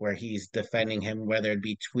back where he's defending him, whether it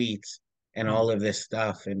be tweets and Mm. all of this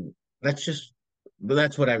stuff. And that's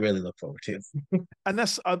what I really look forward to. And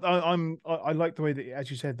that's I like the way that,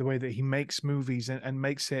 as you said, the way that he makes movies and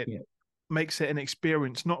Yeah, makes it an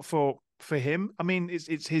experience, not for him. I mean,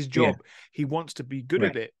 it's his yeah, job. He wants to be good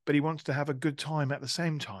at right, it, but he wants to have a good time at the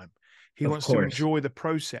same time. He of wants to course, enjoy the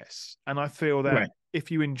process. And I feel that right.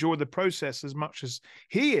 if you enjoy the process as much as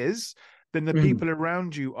he is, then the Mhm. people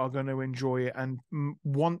around you are going to enjoy it and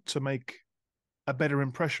want to make a better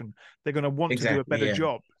impression. They're going to want to do a Exactly, better yeah,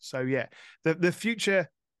 job. So yeah, the future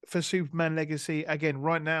for Superman Legacy, again,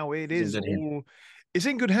 right now it he's in is good hands. all, it's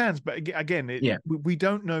in good hands. But again, Yeah, we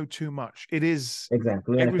don't know too much. It is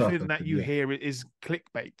exactly. Like everything also, that you yeah, hear is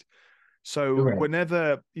clickbait. you're So right.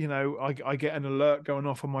 whenever I get an alert going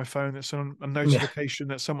off on my phone that's a Yeah, notification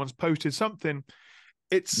that someone's posted something,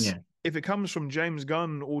 it's yeah. if it comes from James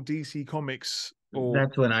Gunn or DC Comics or,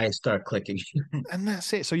 That's when I start clicking. and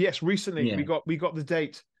that's it. So yes, recently Yeah, we got the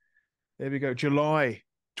date. There we go. July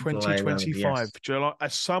July 11th. 2025. Yes. July, a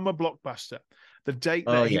summer blockbuster. The date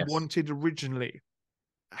Oh, that he yes. wanted originally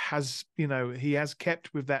has, he has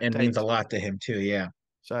kept with that And means a date. lot to him too. Yeah.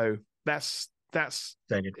 So that's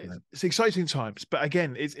Excited for that. it's exciting times. But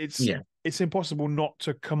again, Yeah. it's impossible not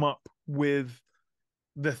to come up with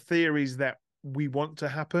the theories that we want to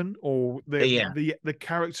happen or Yeah, the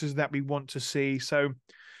characters that we want to see. So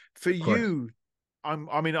for of course. you,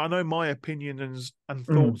 I mean, I know my opinion and Mhm.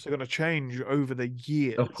 thoughts are going to change over the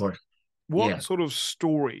years. Of course. What Yeah. sort of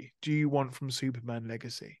story do you want from Superman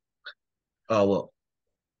Legacy? Oh, well,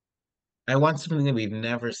 I want something that we've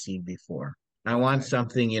never seen before. I want Okay.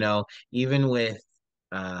 something, even with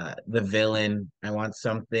the villain, I want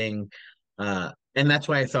something and that's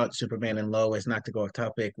why I thought Superman and Lois, not to go off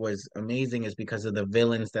topic, was amazing, is because of the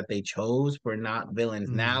villains that they chose were not villains.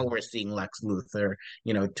 Now Mm. we're seeing Lex Luthor,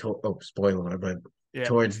 spoiler, but Yeah.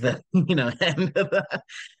 towards the, end of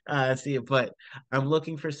the see it. But I'm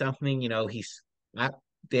looking for something, he's at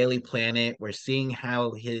Daily Planet. We're seeing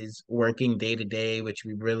how his working day to day, which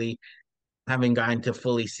we really haven't gotten to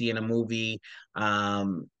fully see in a movie.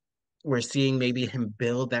 Um, we're seeing maybe him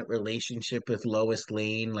build that relationship with Lois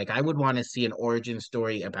Lane. Like I would want to see an origin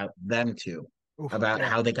story about them two, Oof, about yeah.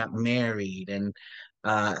 how they got married and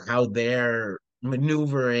how they're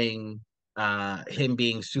maneuvering him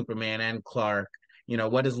being Superman and Clark.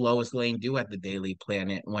 What does Lois Lane do at the Daily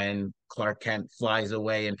Planet when Clark Kent flies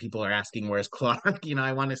away and people are asking where's Clark?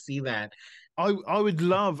 I want to see that. I would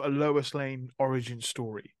love a Lois Lane origin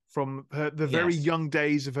story from the very Yes. young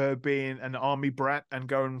days of her being an army brat and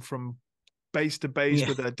going from base to base Yeah.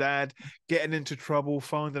 with her dad, getting into trouble,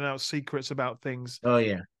 finding out secrets about things. Oh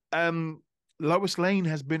yeah. Um, Lois Lane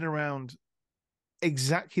has been around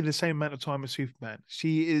exactly the same amount of time as Superman.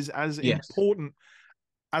 She is as Yes. important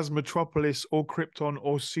as Metropolis or Krypton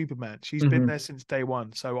or Superman. She's been Hmm. there since day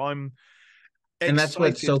one. So I'm And that's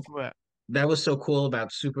what's excited so for that. that was so cool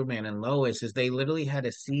about Superman and Lois is they literally had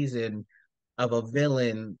a season of a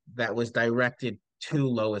villain that was directed to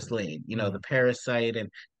Lois Lane, the Mm. parasite and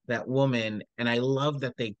that woman. And I love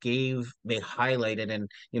that they highlighted, and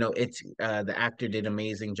it's the actor did an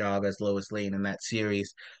amazing job as Lois Lane in that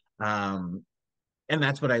series. Um And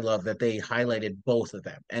that's what I love, that they highlighted both of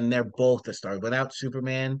them, and they're both the star. Without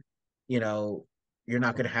Superman, you know, you're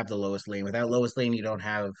not going to have the Lois Lane. Without Lois Lane, you don't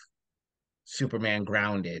have Superman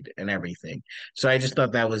grounded and everything. So I just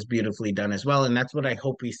thought that was beautifully done as well. And that's what I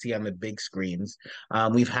hope we see on the big screens.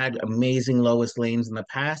 We've had amazing Lois Lanes in the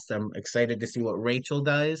past. I'm excited to see what Rachel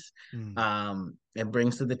does Mm. and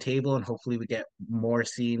brings to the table. And hopefully we get more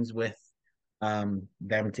scenes with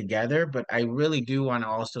them together. But I really do want to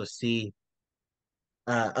also see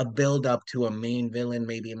a build up to a main villain,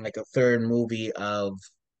 maybe in like a third movie of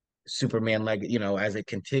Superman, like, as it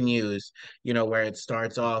continues, where it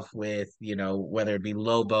starts off with, whether it be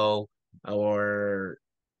Lobo or,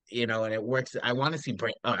 and it works. I want to see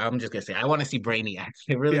I'm just gonna say I want to see Brainiac.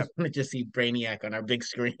 I really Yeah. want to just see Brainiac on our big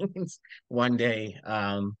screens one day It,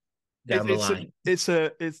 down the it's a,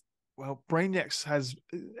 line. it's well, Brainiacs has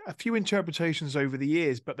a few interpretations over the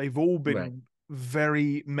years, but they've all Right. been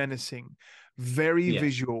very menacing, very Yeah.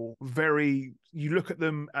 visual, very. You look at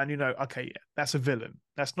them and you know, okay, yeah, that's a villain.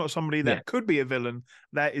 That's not somebody Yeah. that could be a villain.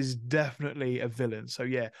 That is definitely a villain. So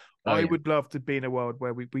yeah, Oh I yeah. would love to be in a world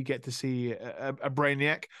where we get to see a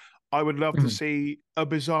Brainiac. I would love to Mhm. see a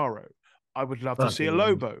Bizarro. I would love to see a Okay.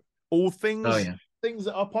 Lobo. All Oh things yeah. things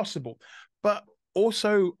that are possible. But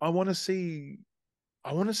also I want to see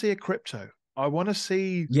a crypto. I want to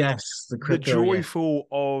see Yes, the the crypto. Yeah. joyful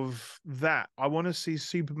of that. I want to see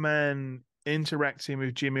Superman interacting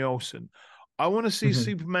with Jimmy Olsen. I want to see Mhm.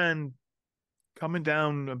 Superman coming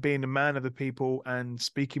down and being a man of the people and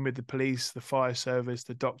speaking with the police, the fire service,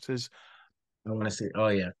 the doctors. I want to see. Oh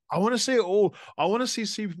yeah. I want to see it all. I want to see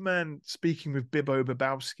Superman speaking with Bibbo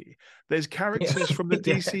Babowski. There's Yeah. characters from the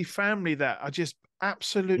Yeah. DC family that are just Yeah.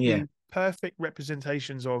 absolutely perfect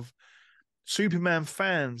representations of Superman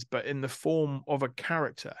fans, but in the form of a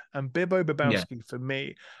character. And Bibbo Yeah. Babowski, for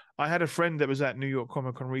me, I had a friend that was at New York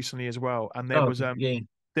Comic Con recently as well, and Oh yeah.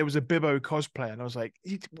 there was a Bibbo cosplay, and I was like,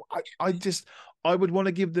 I would want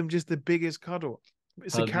to give them just the biggest cuddle.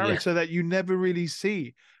 It's a Hug. Yeah. character that you never really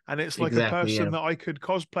see, and it's like a Exactly. person Yeah. that I could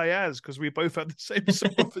cosplay as because we both have the same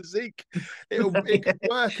sort of physique. It could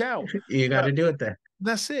work out, You got to but do it there.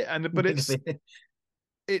 that's it. And but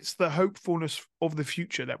it's the hopefulness of the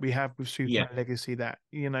future that we have with Yeah. Superman Legacy that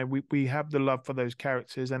we have the love for those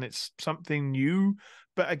characters and it's something new.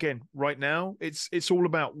 But again, right now it's all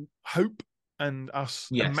about hope and us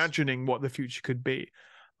Yes. imagining what the future could be.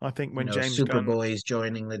 I think when James Gunn, Superboy's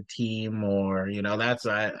joining the team, or that's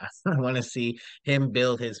I want to see him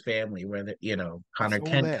build his family. Whether it's Connor all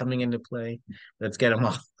Kent there. coming into play. Let's get them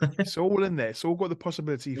all. It's all in there. It's all got the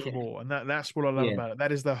possibility for Yeah. more. And that's what I love Yeah. about it.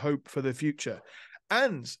 That is the hope for the future.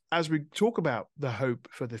 And as we talk about the hope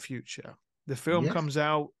for the future, the film Yes. comes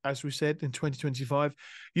out, as we said, in 2025.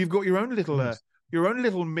 You've got Yes. your own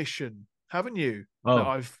little mission, haven't you? That Oh,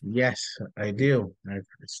 I've yes, I do. I've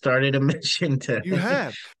started a mission to. you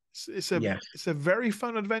have. Yes. It's a very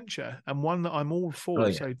fun adventure and one that I'm all Oh for.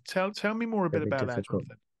 yeah. So tell me more a bit Very about that, difficult.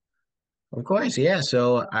 Jonathan. Of course, yeah.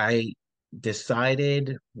 So I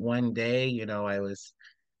decided one day, I was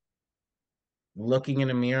looking in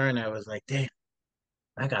the mirror and I was like, damn,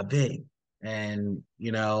 I got big. And,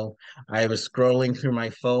 I was scrolling through my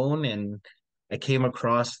phone and I came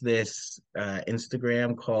across this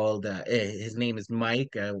Instagram called, his name is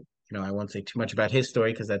Mike. I won't say too much about his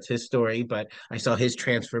story because that's his story, but I saw his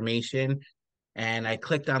transformation and I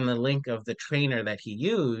clicked on the link of the trainer that he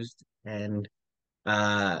used and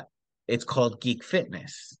uh, it's called Geek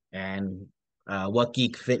Fitness. And what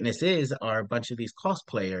Geek Fitness is are a bunch of these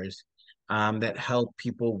cosplayers that help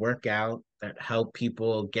people work out, that help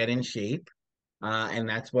people get in shape. And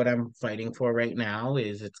that's what I'm fighting for right now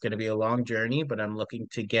is it's going to be a long journey, but I'm looking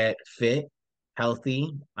to get fit, healthy.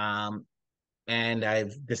 And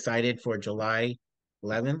I've decided for July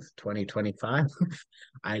 11th, 2025,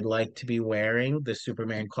 I'd like to be wearing the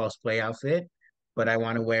Superman cosplay outfit, but I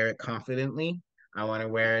want to wear it confidently. I want to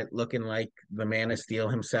wear it looking like the Man of Steel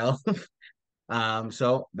himself.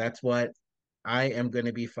 So that's what I am going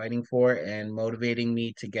to be fighting for and motivating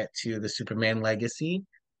me to get to the Superman legacy,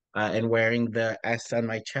 and wearing the S on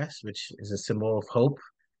my chest, which is a symbol of hope.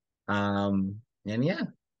 And yeah,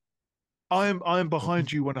 I'm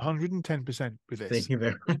behind you 110% with thank this. you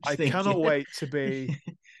very much. I Thank you. cannot wait to be,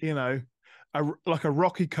 you know, like a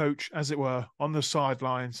Rocky coach, as it were, on the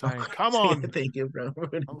sideline Of saying, "Come course. Yeah, on, thank you, bro.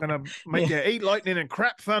 I'm gonna make Yeah. you eat lightning and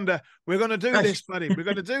crap thunder. We're gonna do this, buddy. We're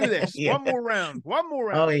gonna do this. Yeah. One more round. One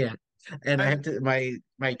more Oh round." yeah. And I And have to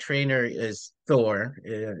my trainer is Thor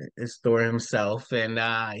himself, and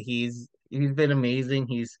he's been amazing.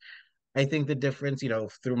 I think the difference,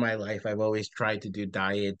 through my life, I've always tried to do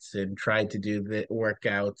diets and tried to do the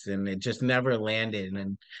workouts, and it just never landed.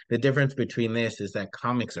 And the difference between this is that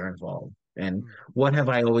comics are involved. And Mm. what have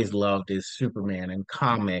I always loved is Superman and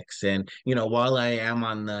comics. And, while I am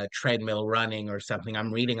on the treadmill running or something,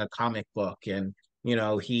 I'm reading a comic book, and,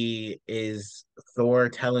 he is Thor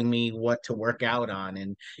telling me what to work out on.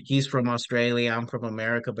 And he's from Australia, I'm from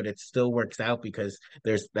America, but it still works out because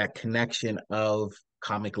there's that connection of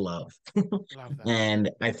comic love. Love that.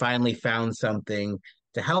 And I finally found something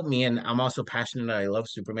to help me. And I'm also passionate. I love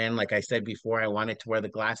Superman. Like I said before, I wanted to wear the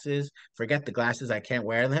glasses. Forget the glasses. I can't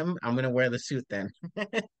wear them. I'm gonna wear the suit then.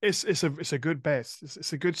 It's a good best.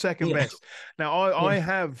 It's a good second Yeah. best. Now I Yeah.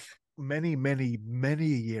 have many a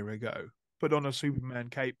year ago put on a Superman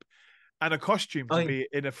cape and a costume Oh, to yeah. be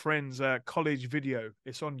in a friend's college video.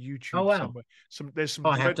 It's on Oh, YouTube wow. somewhere.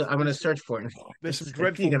 Oh, I'm gonna search for it. There's some You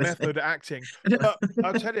dreadful gotta say. method acting, but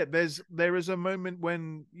I'll tell you, there is a moment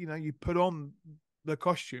when you put on the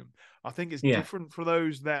costume. I think it's Yeah. different for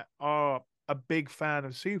those that are a big fan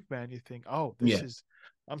of Superman. You think, oh, Yeah.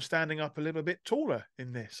 I'm standing up a little bit taller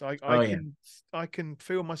in this. Oh, yeah. I can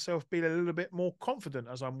feel myself being a little bit more confident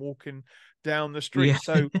as I'm walking down the Yeah. street.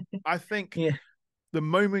 So I think Yeah. the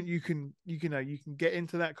moment you can get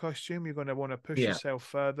into that costume, you're going to want to push Yeah. yourself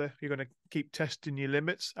further. You're going to keep testing your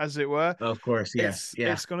limits, as it were. Of course. Yeah.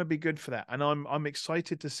 Yeah. It's going to be good for that, and I'm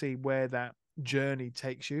excited to see where that journey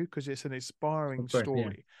takes you because it's an inspiring Of course. Yeah.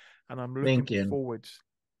 story, and I'm Thank looking you. forward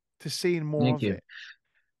to seeing more Thank of you. it.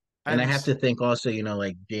 And I And have to think also,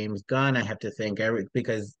 like James Gunn, I have to think Eric,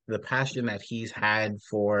 because the passion that he's had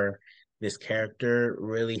for this character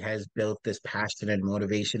really has built this passion and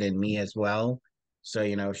motivation in me as well.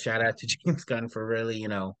 So, shout out to James Gunn for really,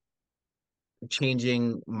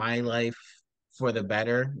 changing my life for the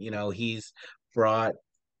better. He's brought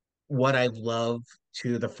what I've loved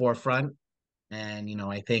to the forefront. And,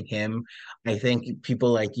 I thank him. I thank people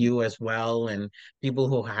like you as well, and people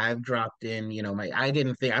who have dropped in. I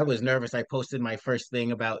didn't think, I was nervous. I posted my first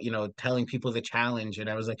thing about, telling people the challenge. And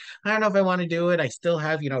I was like, I don't know if I want to do it. I still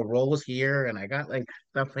have, roles here, and I got like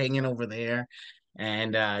stuff hanging over there.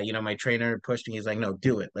 And, my trainer pushed me. He's like, no,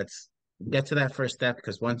 do it. Let's get to that first step,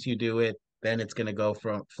 because once you do it, then it's going to go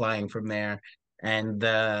from flying from there. And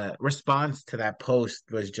the response to that post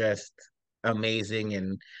was just amazing,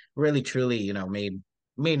 and really truly,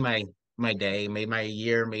 made my day, made my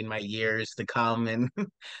year, made my years to come, and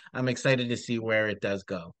I'm excited to see where it does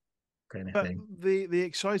go, kind of but thing. the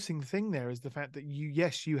exciting thing there is the fact that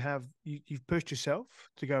you've pushed yourself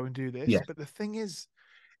to go and do this, Yeah, but the thing is,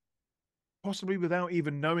 possibly without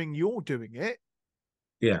even knowing you're doing it,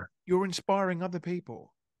 yeah, you're inspiring other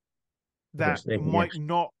people of that course. Thank you. Yeah, might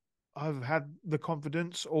not have had the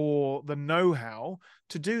confidence or the know-how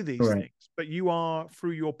to do these right, things, but you are,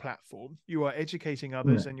 through your platform, you are educating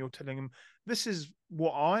others right, and you're telling them, this is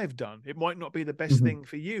what I've done. It might not be the best hmm, thing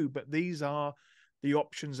for you, but these are the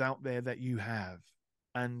options out there that you have.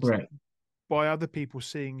 And right. by other people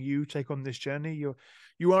seeing you take on this journey,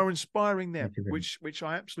 you are inspiring Thank them, you very much. which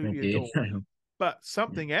I Thank absolutely you. adore. But Yeah.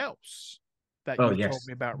 something else that Oh you've told yes.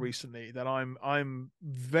 me about recently that I'm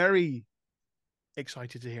very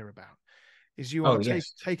excited to hear about is you are Oh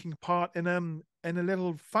yes. taking part in a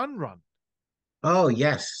little fun run. Oh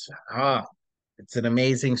yes. It's an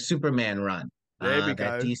amazing Superman run. There we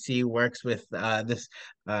That go. DC works with this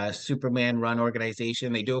Superman run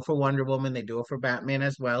organization. They do it for Wonder Woman. They do it for Batman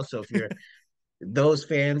as well. So if you're those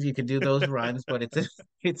fans, you could do those runs, but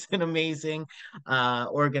it's an amazing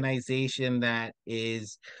organization that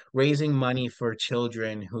is raising money for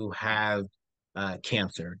children who have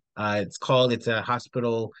cancer. It's a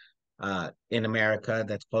hospital in America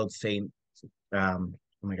that's called oh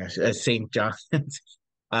my gosh, St. John's.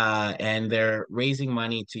 And they're raising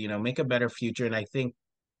money to, make a better future. And I think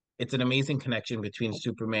it's an amazing connection between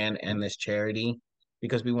Superman and this charity,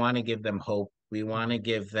 because we want to give them hope. We want to Mhm.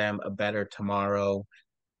 give them a better tomorrow.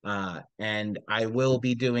 And I will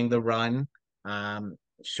be doing the run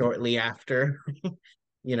shortly after,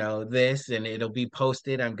 this, and it'll be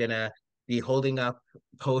posted. I'm gonna be holding up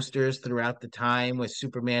posters throughout the time with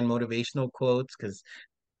Superman motivational quotes, because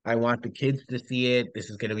I want the kids to see it. This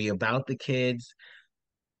is gonna be about the kids.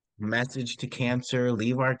 Message to cancer: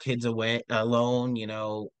 leave our kids away alone.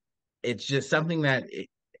 It's just something that it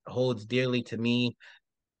holds dearly to me.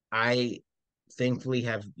 I thankfully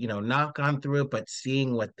have, not gone through it, but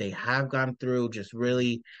seeing what they have gone through just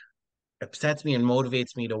really upsets me and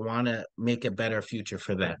motivates me to want to make a better future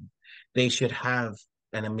for them. They should have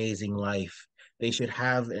an amazing life. They should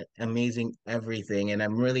have amazing everything. And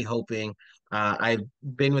I'm really hoping I've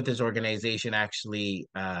been with this organization actually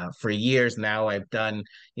for years now. I've done,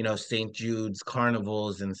 St. Jude's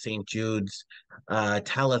carnivals and St. Jude's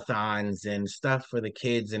telethons and stuff for the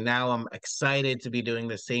kids. And now I'm excited to be doing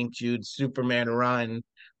the St. Jude's Superman run.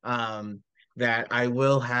 Um, that I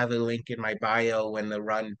will have a link in my bio when the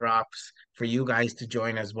run drops for you guys to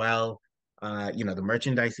join as well. The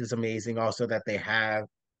merchandise is amazing also that they have.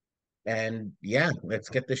 And yeah, let's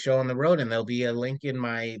get the show on the road. And there'll be a link in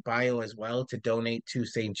my bio as well to donate to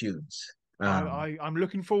St. Jude's. I'm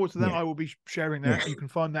looking forward to that. Yeah, I will be sharing yeah, that. You can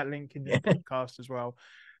find that link in this yeah, podcast as well, of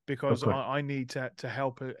because course. I need to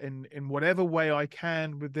help in whatever way I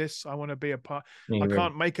can with this. I want to be a part. I You can't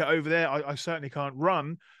really- make it over there. I certainly can't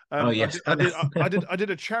run. Oh I yes. did Oh, I no, did no. I did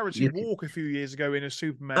a charity You can, walk a few years ago in a oh,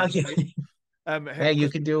 Superman yeah. suit. Hey, you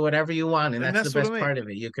Because can do whatever you want, and and that's the that's what I best mean. part of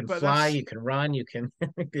it. You can But fly, you can run, you can.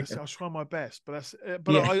 I'll try my best. But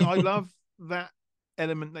Yeah, I love that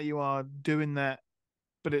element that you are doing that,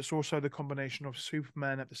 but it's also the combination of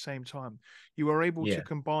Superman at the same time. You are able to yeah,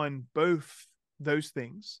 combine both those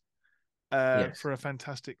things yes, for a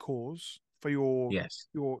fantastic cause for yes,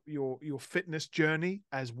 your fitness journey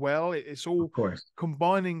as well. It's all of course.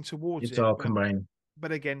 combining towards It's it, all but combined,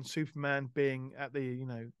 again, Superman being at the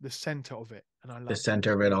the center of it, and I the love that.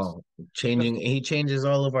 center of So it that's all. the He changes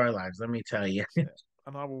all of our lives, let me tell you. that's it.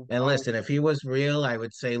 And And I will listen, if he was real, I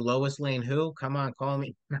would say Lois Lane who? Come on, call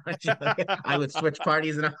me. I would switch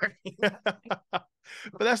parties in a heartbeat.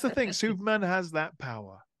 but that's the thing. Superman has that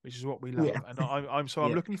power, which is what we Yeah, love. And I'm yeah,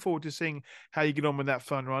 of looking forward to seeing how you get on with that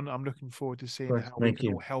fun run. I'm looking forward to seeing course. how we Thank can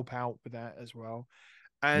all you. help out with that as well.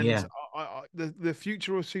 And Yeah. the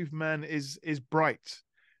future of Superman is bright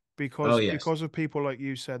Oh yes. because of people like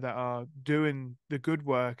you said that are doing the good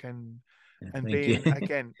work Yeah, and thank you. being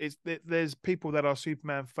again there's people that are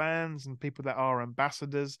Superman fans and people that are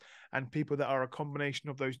ambassadors and people that are a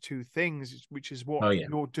combination of those two things, which is what Oh yeah.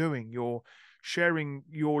 you're doing. You're sharing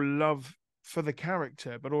your love for the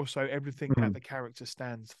character but also everything that Mhm. the character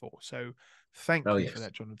stands for. So Oh thank you for yes.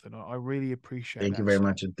 that, Jonathan. I really appreciate Thank you that, very sir.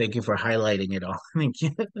 much, and thank you for highlighting it all. Thank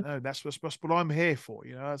you. No, that's what I'm here for.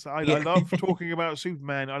 I Yeah. love talking about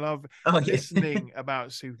Superman. I love Oh yeah. listening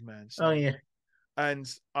about Superman. Oh So, yeah. and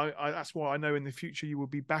that's why I know in the future you will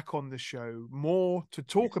be back on the show more to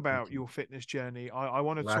talk Yes. Thank about you. your fitness journey. I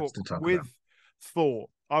want to Lots talk to talk about. with Thor.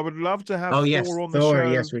 I would love to have Oh Thor yes, on the Thor.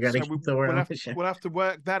 show. Yes, we got to So get Thor on the show. we'll have to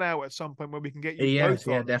work that out at some point where we can get you Yes. both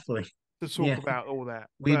Yeah. on Definitely. to talk Yeah. about all that.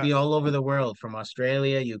 We'd But be all over the world, from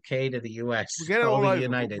Australia, UK to the we'll US, get it all all the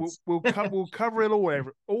over. Uniteds. We'll cover it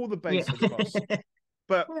all the Yeah. bases, boss.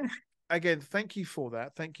 But again, thank you for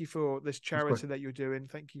that. Thank you for this Of course. charity that you're doing.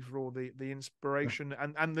 Thank you for all the inspiration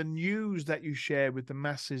and the news that you share with the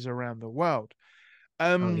masses around the world.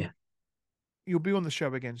 Oh yeah. You'll be on the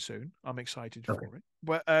show again soon. I'm excited Okay. for it.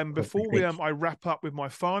 But Perfect. before we Thank you. I wrap up with my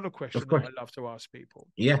final question Of that course. I love to ask people,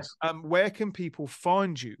 Yes. where can people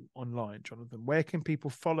find you online, Jonathan? Where can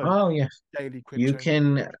people follow Oh yes. Daily You Kryptonian?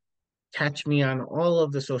 can catch me on all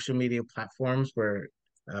of the social media platforms where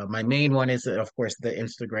my main one is, of course, the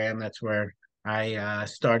Instagram. That's where I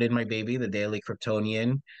started my baby, the Daily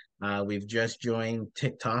Kryptonian. We've just joined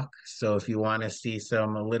TikTok. So if you want to see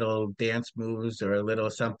some little dance moves or a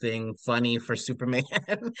little something funny for Superman,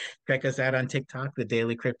 check us out on TikTok, the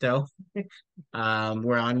Daily Crypto. We're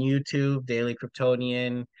on YouTube, Daily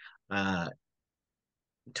Kryptonian, uh,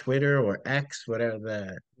 Twitter or X,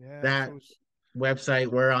 whatever Yeah, it's that always website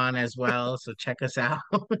we're on as well. So check us out.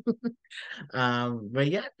 But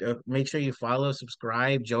yeah, make sure you follow,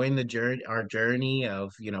 subscribe, join the journey, our journey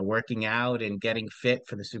of working out and getting fit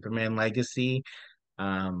for the Superman legacy.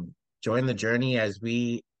 Join the journey as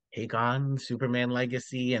we take on Superman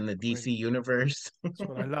legacy and the DC brilliant. universe. That's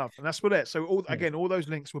what I love, and that's what it. So all Yes, again, all those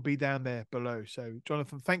links will be down there below. So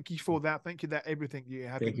Jonathan, thank you for that. Thank you that everything you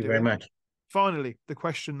have thank been you very doing. much. Finally, the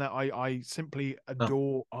question that I simply Oh,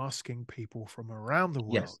 adore asking people from around the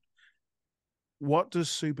world: yes. what does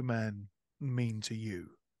Superman mean to you?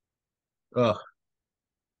 Oh,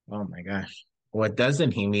 oh my gosh. What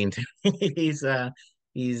doesn't he mean to me?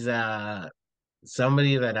 He's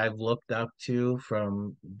somebody that I've looked up to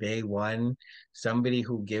from day one, somebody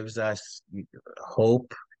who gives us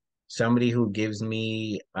hope, somebody who gives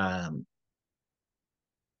me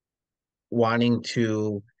wanting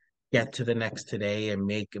to get to the next today and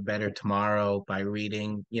make a better tomorrow by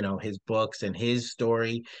reading, his books and his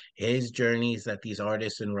story, his journeys that these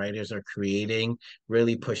artists and writers are creating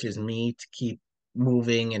really pushes me to keep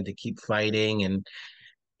moving and to keep fighting. And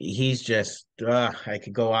he's just I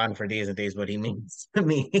could go on for days and days what he means to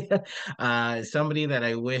me. Somebody that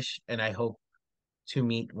I wish and I hope to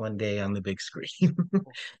meet one day on the big screen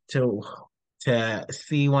to to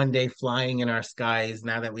see one day flying in our skies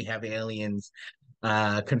now that we have aliens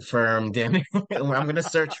confirmed. And I'm gonna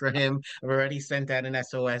search for him. I've already sent out an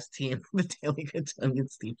SOS team, the Daily Kryptonian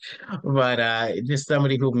team. But just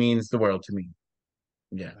somebody who means the world to me.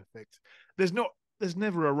 Yeah. Perfect. There's not. There's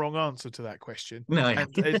never a wrong answer to that question, No, yeah.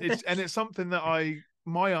 and it's something that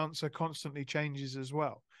my answer constantly changes as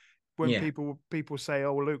well. When Yeah. people say,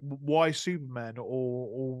 "Oh, well, look, why Superman?"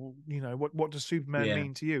 or what does Superman Yeah.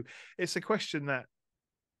 mean to you? It's a question that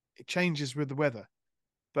it changes with the weather,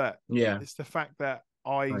 but Yeah. it's the fact that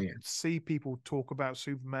Oh I yeah. see people talk about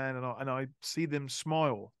Superman, and I see them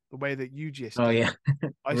smile the way that you just Oh did. yeah.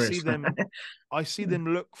 I see Verse. them I see them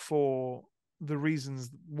look for the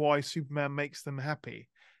reasons why Superman makes them happy.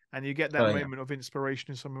 And you get that Oh yeah. moment of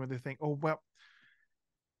inspiration in someone where they think, oh, well,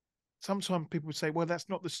 sometimes people would say, well, that's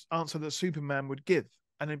not the answer that Superman would give.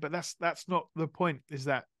 And then, but that's not the point, is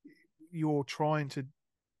that you're trying to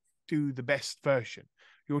do the best version.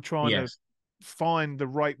 You're trying to Yes. find the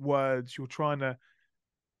right words. You're trying to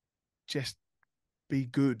just be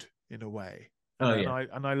good in a way. Oh yeah.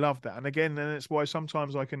 And I love that. And again, and it's why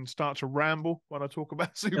sometimes I can start to ramble when I talk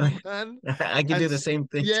about Superman. I can And do the same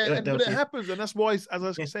thing yeah, too, but don't it you? happens, and that's why, as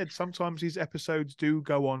I said, sometimes these episodes do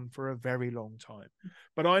go on for a very long time.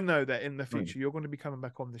 But I know that in the Oh, yeah. future you're going to be coming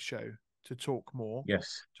back on the show to talk more,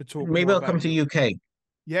 Yes. to talk Maybe more I'll come about to your. UK. I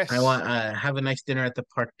Yes, want have a nice dinner at the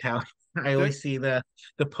Park Tower. I don't always see the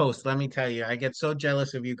post. Let me tell you, I get so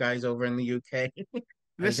jealous of you guys over in the UK. I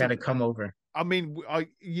listen. gotta come over. I mean,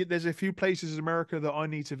 there's a few places in America that I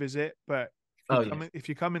need to visit, but Oh yeah. if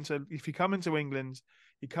you come into England,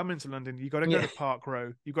 you come into London, you got to go Yeah. to Park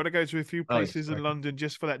Row. You got to go to a few Oh yes, places in Park. London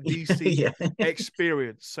just for that DC Yeah.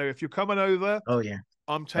 experience. So if you're coming over, Oh yeah.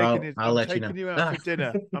 I'm taking Oh, it. I'll I'm let you know. taking you out for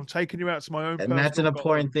dinner. I'm taking you out to my own And that's an personal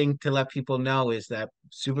important garden. thing to let people know is that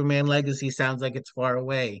Superman Legacy sounds like it's far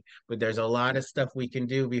away, but there's a lot of stuff we can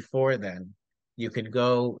do before then. You could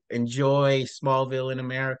go enjoy Smallville in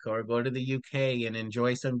America or go to the UK and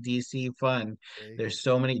enjoy some DC fun. See? There's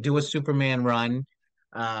so many, do a Superman run.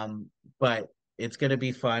 Um, but it's gonna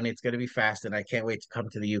be fun, it's gonna be fast, and I can't wait to come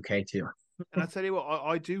to the UK too. And I tell you what,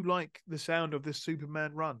 I do like the sound of this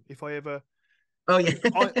Superman run. If I ever, Oh yeah.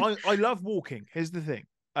 I love walking. Here's the thing.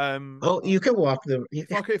 Oh, you can walk the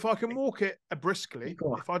If I can walk it you briskly, can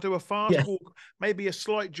walk. if I do a fast Yeah. walk, maybe a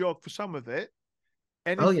slight jog for some of it,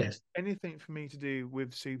 Oh anything yes. anything for me to do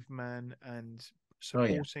with Superman and Oh yeah.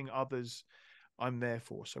 supporting others, I'm there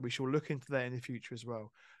for. So we shall look into that in the future as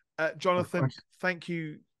well. Of Jonathan, course. thank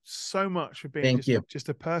you so much for being Thank you. just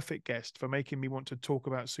a perfect guest, for making me want to talk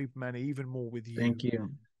about Superman even more with you. Thank you.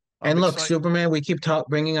 I'm And look, excited. Superman, we keep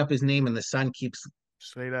bringing up his name, and the sun keeps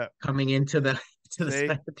See that? coming into the to the See,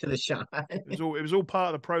 to the shot. it was all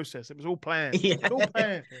part of the process. It was all planned. It Yeah, was all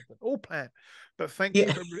planned. All planned. But thank you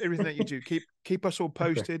yeah. for everything that you do. Keep us all Of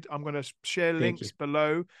course. posted. I'm going to share Thank you. links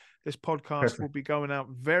below. This podcast will Perfect. be going out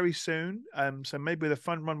very soon. So maybe the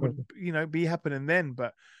fun run would, Perfect. be happening then.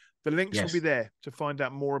 But the links will be Yes. there to find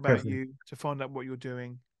out more about Perfect. you, to find out what you're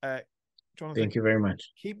doing. Jonathan, Thank you very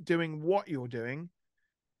much. keep doing what you're doing,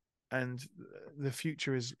 and the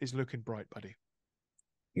future is looking bright, buddy.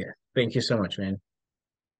 Yeah. Thank you so much, man.